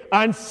pray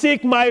and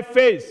seek my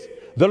face,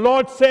 the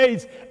Lord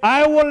says,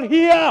 I will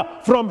hear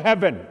from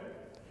heaven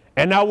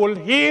and I will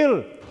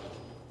heal,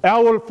 I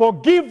will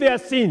forgive their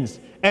sins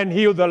and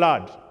heal the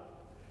land.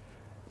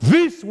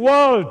 This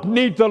world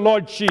needs the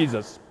Lord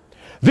Jesus.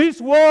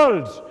 This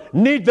world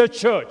needs the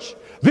church.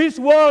 This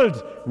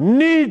world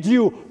needs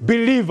you,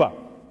 believer.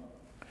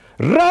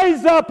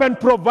 Rise up and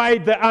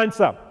provide the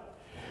answer.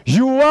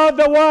 You are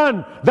the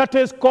one that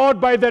is called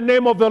by the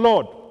name of the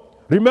Lord.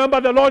 Remember,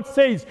 the Lord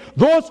says,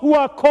 those who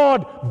are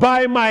called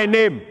by my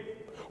name.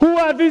 Who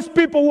are these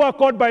people who are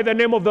called by the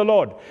name of the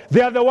Lord?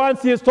 They are the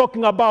ones he is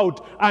talking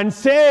about and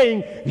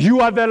saying, you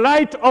are the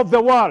light of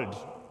the world,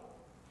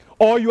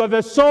 or you are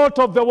the salt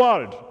of the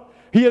world,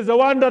 He is the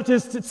one that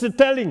is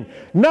telling,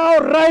 now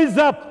rise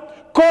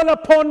up, call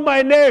upon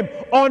my name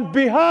on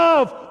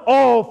behalf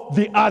of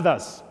the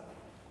others.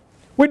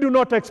 We do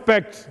not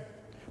expect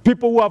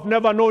people who have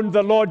never known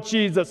the Lord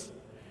Jesus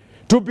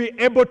to be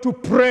able to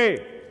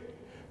pray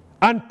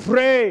and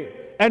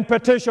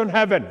petition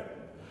heaven.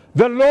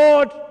 The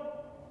Lord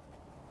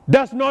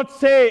does not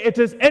say it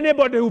is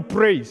anybody who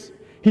prays.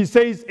 He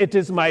says it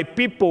is my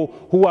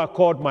people who are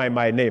called by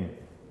my name.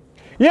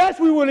 Yes,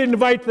 we will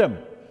invite them,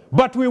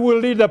 but we will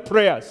lead the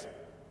prayers.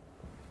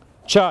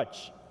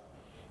 Church,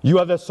 you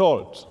are the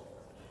salt.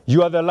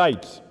 You are the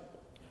light.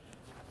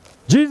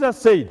 Jesus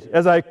said,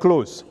 as I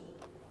close,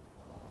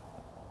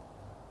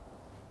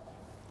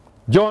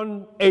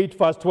 John 8,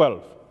 verse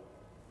 12,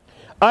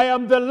 I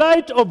am the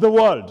light of the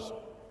world.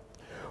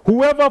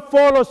 Whoever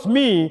follows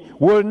me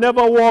will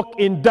never walk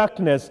in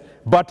darkness,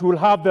 but will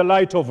have the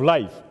light of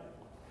life.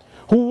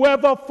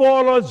 Whoever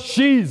follows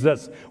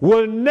Jesus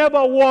will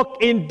never walk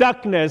in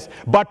darkness,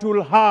 but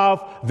will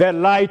have the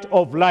light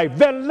of life.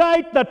 The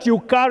light that you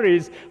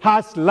carry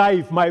has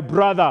life, my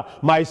brother,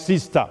 my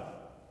sister.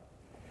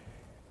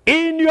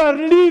 In your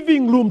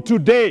living room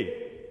today,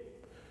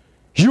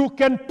 you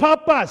can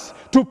purpose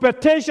to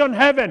petition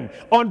heaven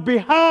on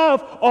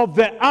behalf of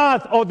the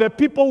earth or the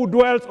people who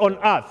dwells on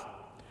earth,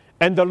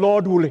 and the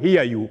Lord will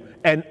hear you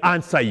and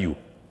answer you.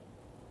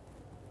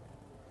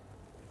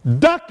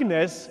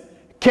 Darkness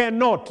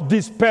cannot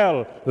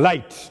dispel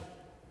light.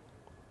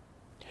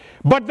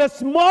 But the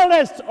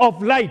smallest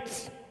of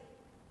lights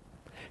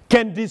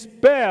can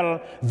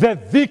dispel the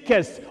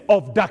thickest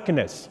of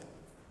darkness.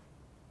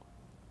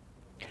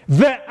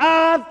 The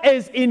earth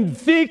is in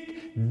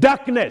thick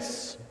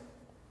darkness.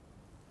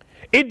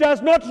 It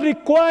does not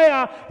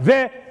require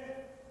the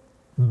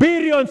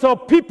billions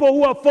of people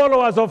who are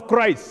followers of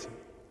Christ.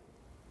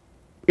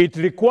 It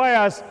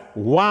requires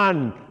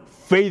one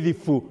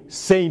faithful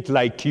saint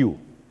like you.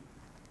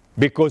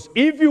 Because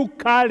if you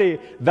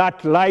carry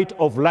that light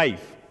of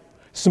life,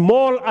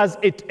 small as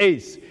it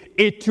is,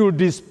 it will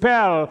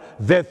dispel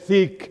the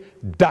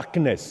thick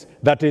darkness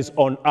that is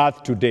on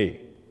earth today.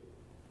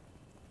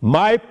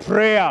 My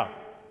prayer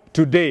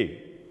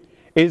today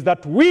is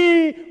that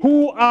we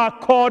who are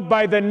called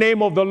by the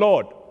name of the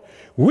Lord,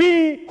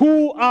 we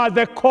who are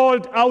the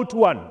called out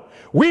one,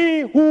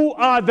 we who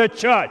are the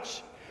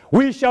church,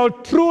 we shall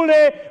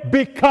truly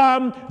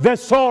become the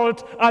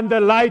salt and the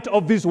light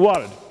of this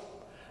world.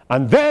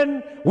 And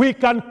then we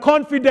can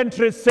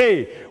confidently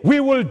say,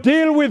 we will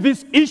deal with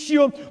this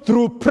issue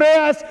through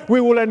prayers, we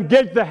will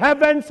engage the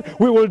heavens,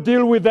 we will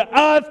deal with the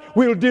earth,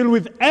 we will deal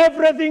with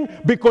everything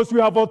because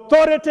we have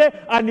authority,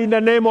 and in the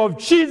name of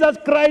Jesus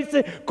Christ,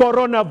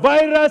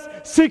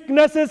 coronavirus,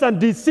 sicknesses and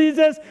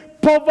diseases,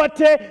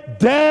 poverty,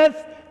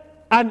 death,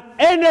 and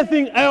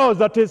anything else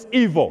that is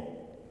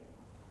evil,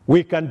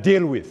 we can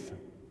deal with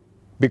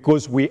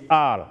because we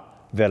are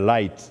the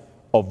light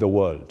of the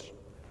world.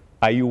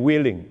 Are you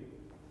willing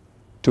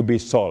to be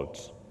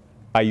salt?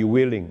 Are you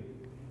willing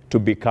to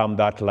become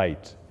that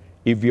light?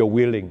 If you're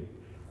willing,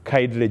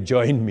 kindly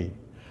join me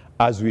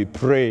as we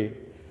pray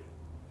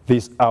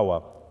this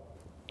hour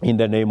in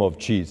the name of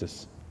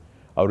Jesus.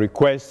 Our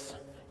request,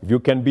 if you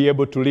can be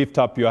able to lift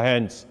up your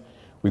hands,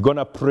 we're going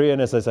to pray,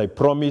 and as I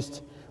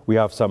promised, we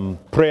have some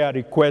prayer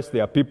requests.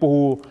 There are people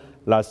who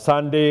last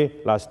time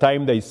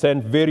they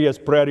sent various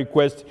prayer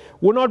requests.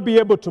 We'll not be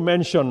able to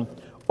mention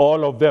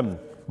all of them,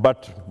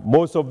 but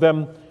most of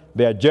them,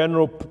 there are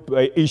general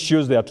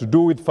issues. They are to do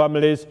with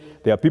families.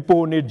 There are people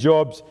who need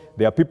jobs.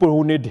 There are people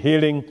who need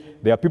healing.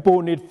 There are people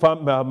who need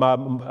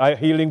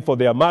healing for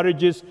their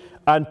marriages.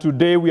 And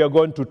today we are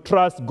going to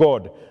trust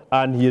God,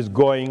 and He is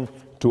going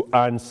to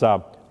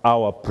answer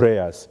our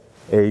prayers.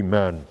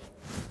 Amen.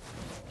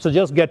 So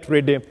just get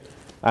ready,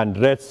 and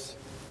let's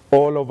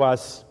all of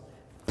us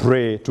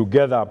pray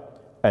together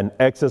and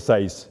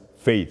exercise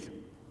faith.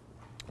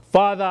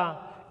 Father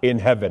in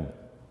heaven,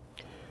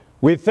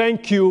 we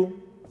thank you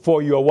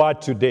for your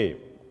word today.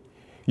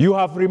 You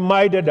have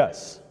reminded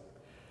us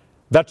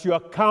that you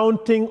are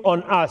counting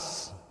on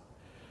us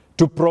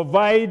to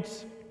provide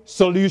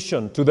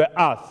solution to the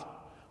earth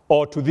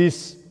or to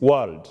this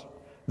world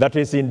that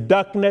is in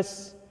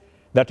darkness,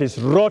 that is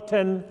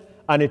rotten,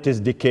 and it is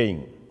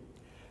decaying.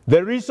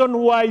 The reason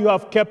why you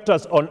have kept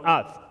us on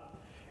earth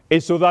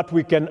is so that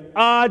we can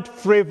add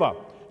flavor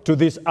to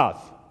this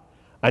earth.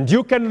 And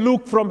you can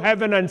look from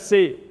heaven and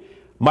say,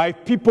 my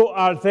people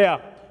are there,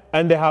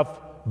 and they have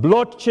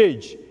brought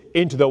change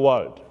into the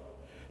world.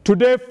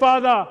 Today,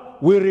 Father,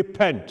 we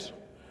repent.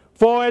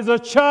 For as a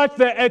church,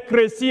 the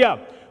ecclesia,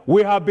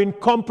 we have been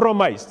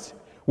compromised.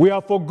 We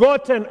have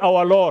forgotten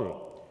our Lord.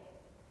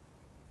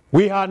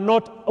 We have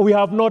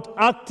not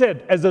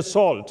acted as the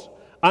salt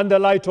and the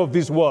light of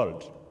this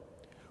world.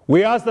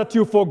 We ask that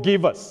you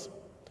forgive us.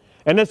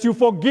 And as you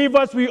forgive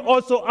us, we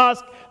also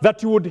ask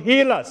that you would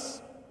heal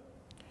us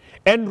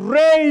and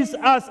raise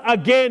us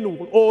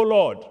again, O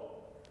Lord,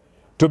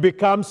 to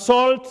become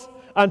salt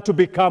and to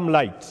become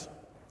light.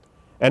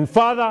 And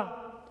Father,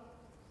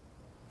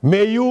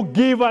 may you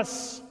give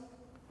us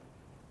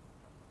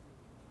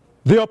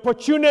the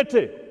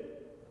opportunity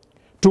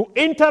to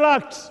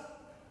interact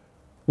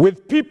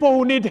with people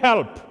who need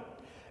help,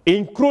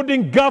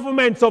 including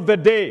governments of the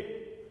day,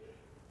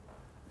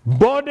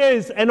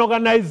 bodies and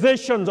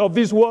organizations of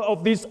this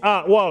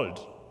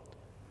world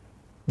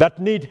that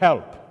need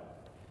help.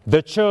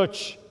 The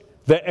church,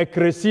 the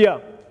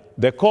ecclesia,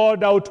 the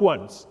called out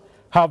ones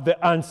have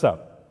the answer.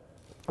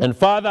 And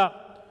Father,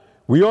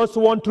 we also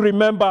want to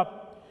remember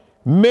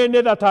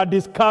many that are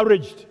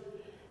discouraged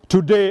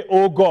today,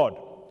 oh God,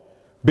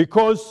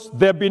 because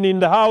they've been in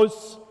the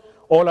house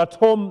or at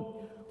home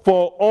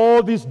for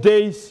all these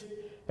days,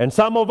 and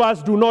some of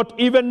us do not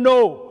even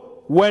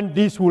know when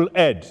this will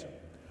end.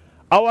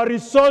 Our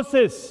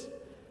resources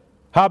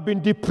have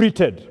been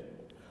depleted.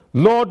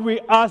 Lord, we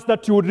ask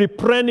that you would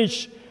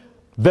replenish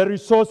the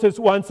resources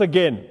once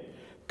again.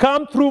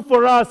 Come through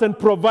for us and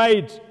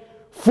provide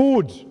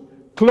food,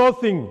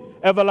 clothing,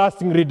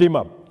 everlasting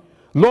Redeemer.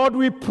 Lord,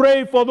 we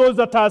pray for those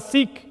that are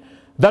sick,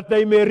 that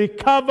they may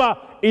recover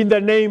in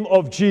the name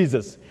of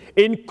Jesus,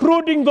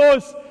 including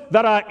those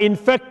that are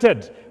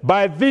infected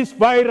by this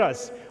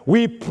virus.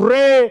 We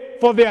pray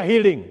for their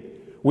healing.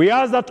 We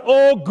ask that,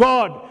 oh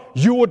God,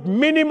 you would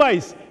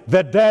minimize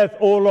the death,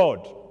 oh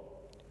Lord,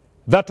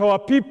 that our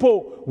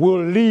people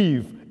will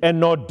live and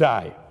not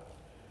die.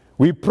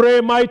 We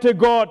pray, mighty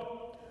God,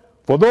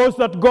 for those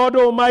that, God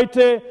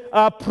Almighty,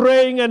 are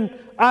praying and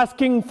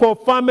asking for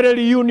family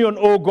reunion,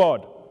 oh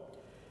God.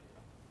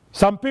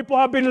 Some people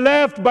have been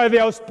left by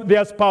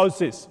their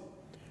spouses.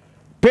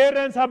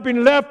 Parents have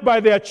been left by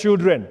their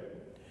children.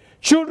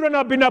 Children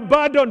have been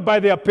abandoned by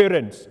their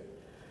parents.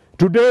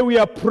 Today we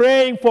are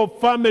praying for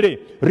family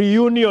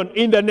reunion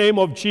in the name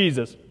of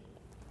Jesus.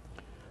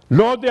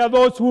 Lord, there are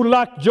those who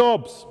lack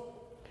jobs.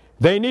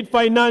 They need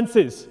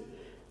finances.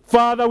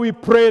 Father, we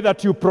pray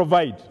that you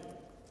provide.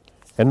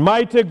 And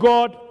mighty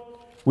God,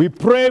 we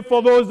pray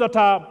for those that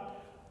are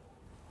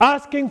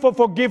asking for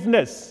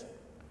forgiveness.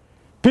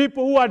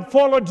 People who had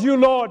followed you,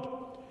 Lord,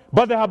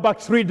 but they have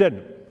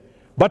backslidden.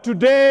 But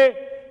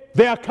today,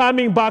 they are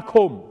coming back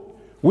home.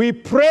 We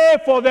pray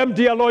for them,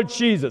 dear Lord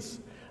Jesus.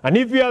 And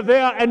if you are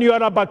there and you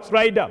are a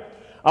backslider,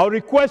 I'll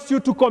request you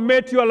to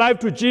commit your life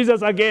to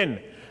Jesus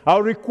again.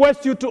 I'll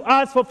request you to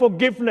ask for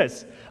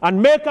forgiveness and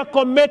make a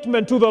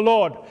commitment to the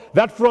Lord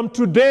that from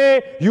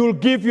today you'll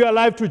give your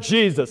life to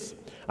Jesus.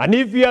 And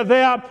if you are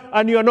there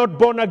and you are not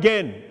born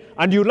again,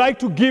 and you like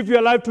to give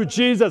your life to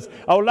Jesus,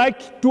 I would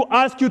like to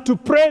ask you to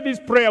pray this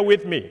prayer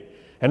with me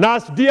and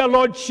ask, dear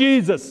Lord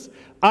Jesus,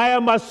 I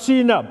am a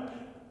sinner.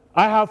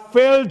 I have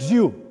failed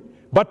you,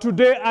 but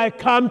today I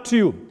come to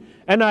you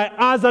and I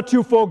ask that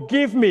you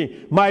forgive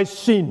me my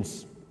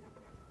sins.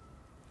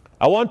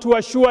 I want to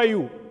assure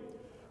you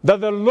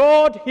that the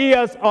Lord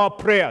hears our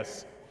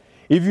prayers.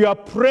 If you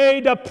have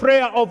prayed a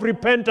prayer of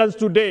repentance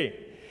today,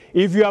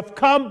 if you have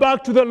come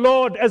back to the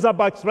Lord as a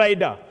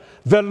backslider,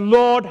 the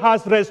Lord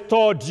has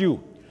restored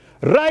you.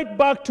 Write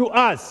back to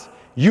us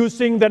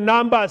using the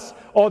numbers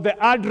or the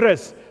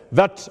address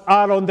that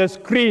are on the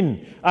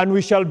screen, and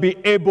we shall be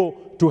able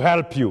to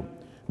help you.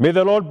 May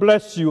the Lord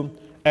bless you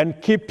and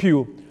keep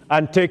you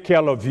and take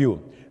care of you.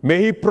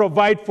 May he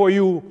provide for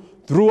you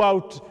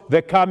throughout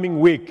the coming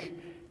week.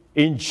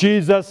 In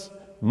Jesus'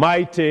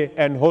 mighty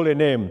and holy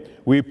name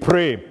we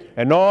pray.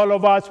 And all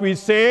of us, we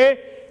say,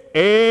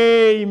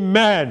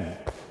 amen.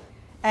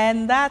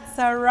 And that's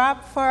a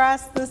wrap for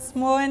us this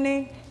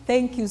morning.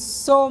 Thank you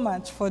so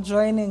much for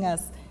joining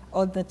us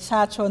on the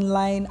church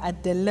online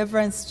at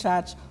Deliverance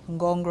Church,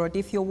 Ngong Road.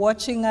 If you're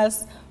watching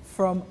us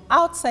from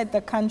outside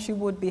the country,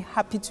 we'd be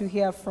happy to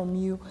hear from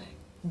you.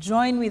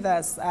 Join with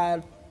us.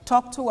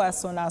 Talk to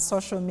us on our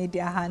social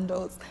media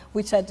handles,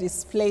 which are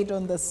displayed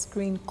on the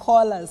screen.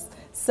 Call us.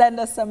 Send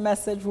us a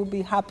message. We'll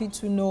be happy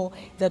to know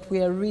that we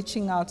are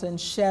reaching out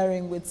and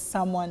sharing with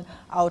someone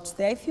out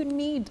there. If you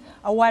need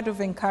a word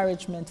of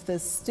encouragement,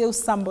 there's still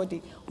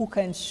somebody who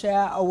can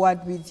share a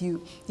word with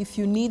you. If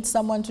you need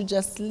someone to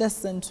just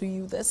listen to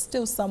you, there's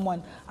still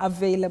someone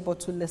available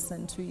to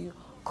listen to you.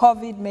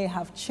 COVID may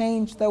have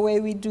changed the way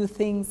we do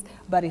things,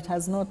 but it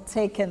has not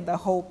taken the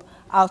hope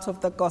out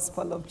of the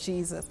gospel of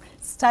Jesus.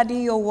 Study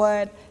your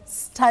word,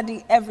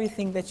 study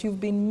everything that you've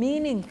been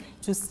meaning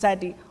to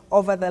study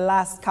over the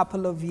last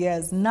couple of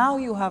years. Now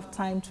you have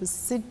time to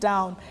sit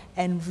down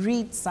and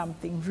read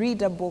something,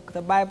 read a book.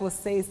 The Bible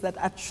says that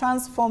a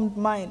transformed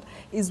mind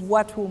is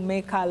what will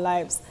make our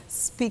lives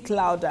speak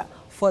louder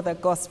for the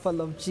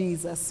gospel of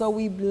Jesus. So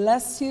we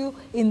bless you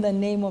in the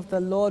name of the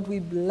Lord. We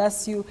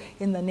bless you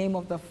in the name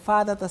of the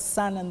Father, the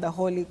Son, and the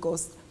Holy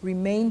Ghost.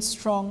 Remain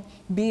strong.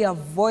 Be a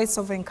voice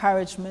of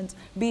encouragement.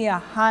 Be a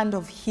hand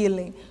of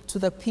healing to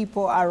the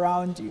people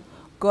around you.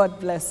 God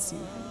bless you.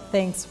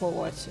 Thanks for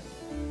watching.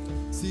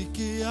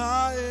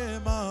 Sikiae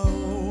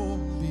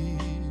maombi,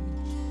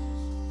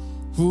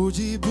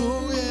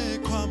 ujibuye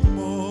kwa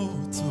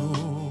moto.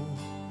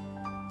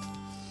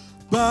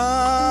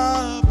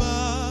 Baba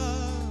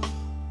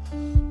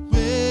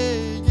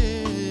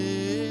Mwenyezi,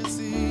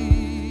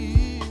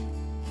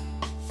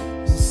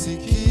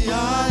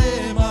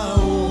 sikiae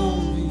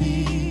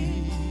maombi,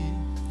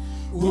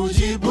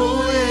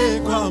 ujibuye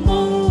kwa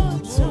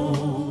moto.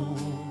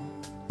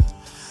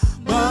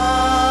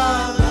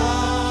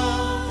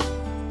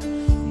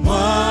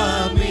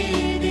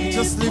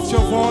 Just lift your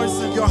voice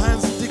and your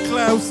hands and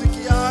declare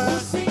usikiae.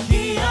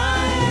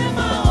 Usikiae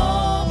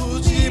maombi,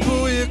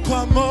 Ujibuye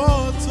kwa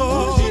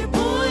moto.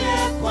 ujibuye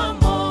kwa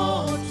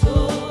moto.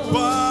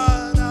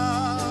 Bwana,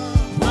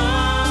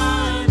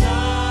 Bwana,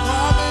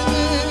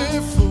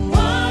 mwaminifu.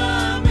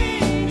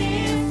 mwaminifu.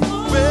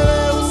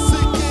 Wewe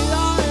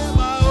usikiae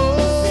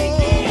maombi.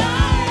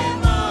 Usikiae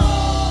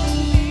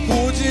maombi,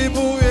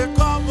 Ujibuye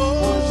kwa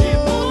ujibuye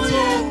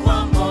moto. kwa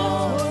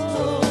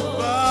moto.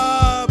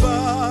 Baba,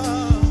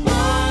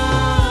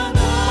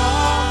 Bwana,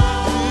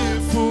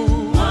 mwaminifu.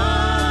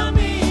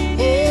 mwaminifu.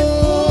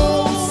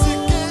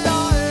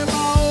 Usikiae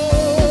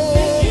maombi.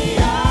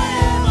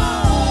 Usikiae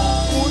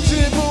maombi,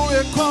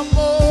 Ujibuye kwa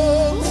moto.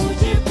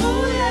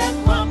 ujibuye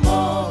kwa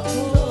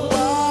moto.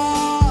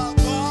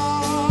 Baba,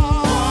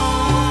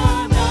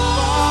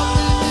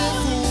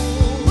 mwaminifu.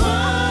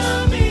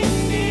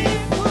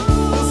 Mwaminifu,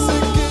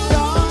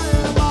 Usikiae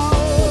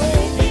maombi.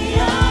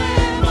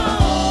 usikiae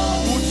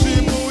maombi,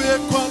 Ujibuye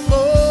kwa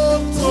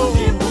moto.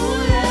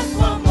 ujibuye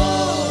kwa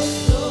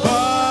moto.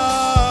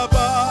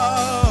 Baba,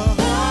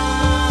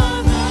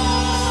 Bwana,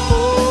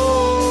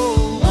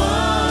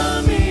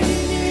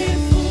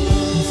 mwaminifu,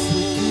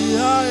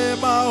 usikiae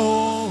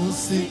maombi.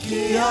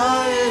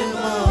 Usikiae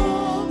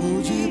maombi.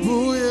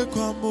 Ujibuye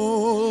kwa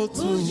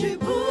moto.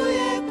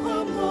 ujibuye kwa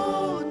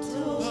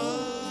moto.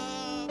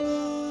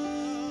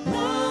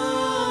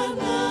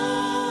 Bwana,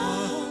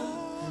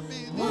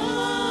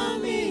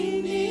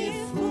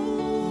 mwaminifu,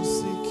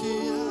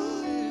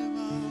 Usikiae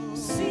maombi.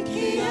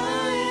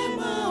 usikiae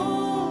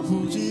maombi,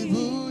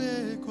 Ujibuye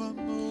kwa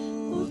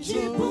moto.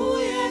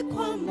 ujibuye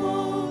kwa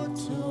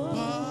moto.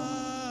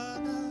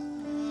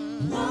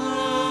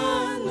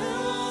 Bwana,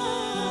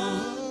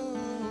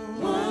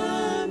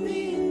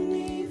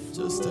 mwaminifu.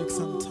 Just take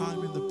some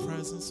time in the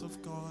presence of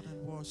God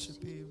and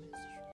worship Him.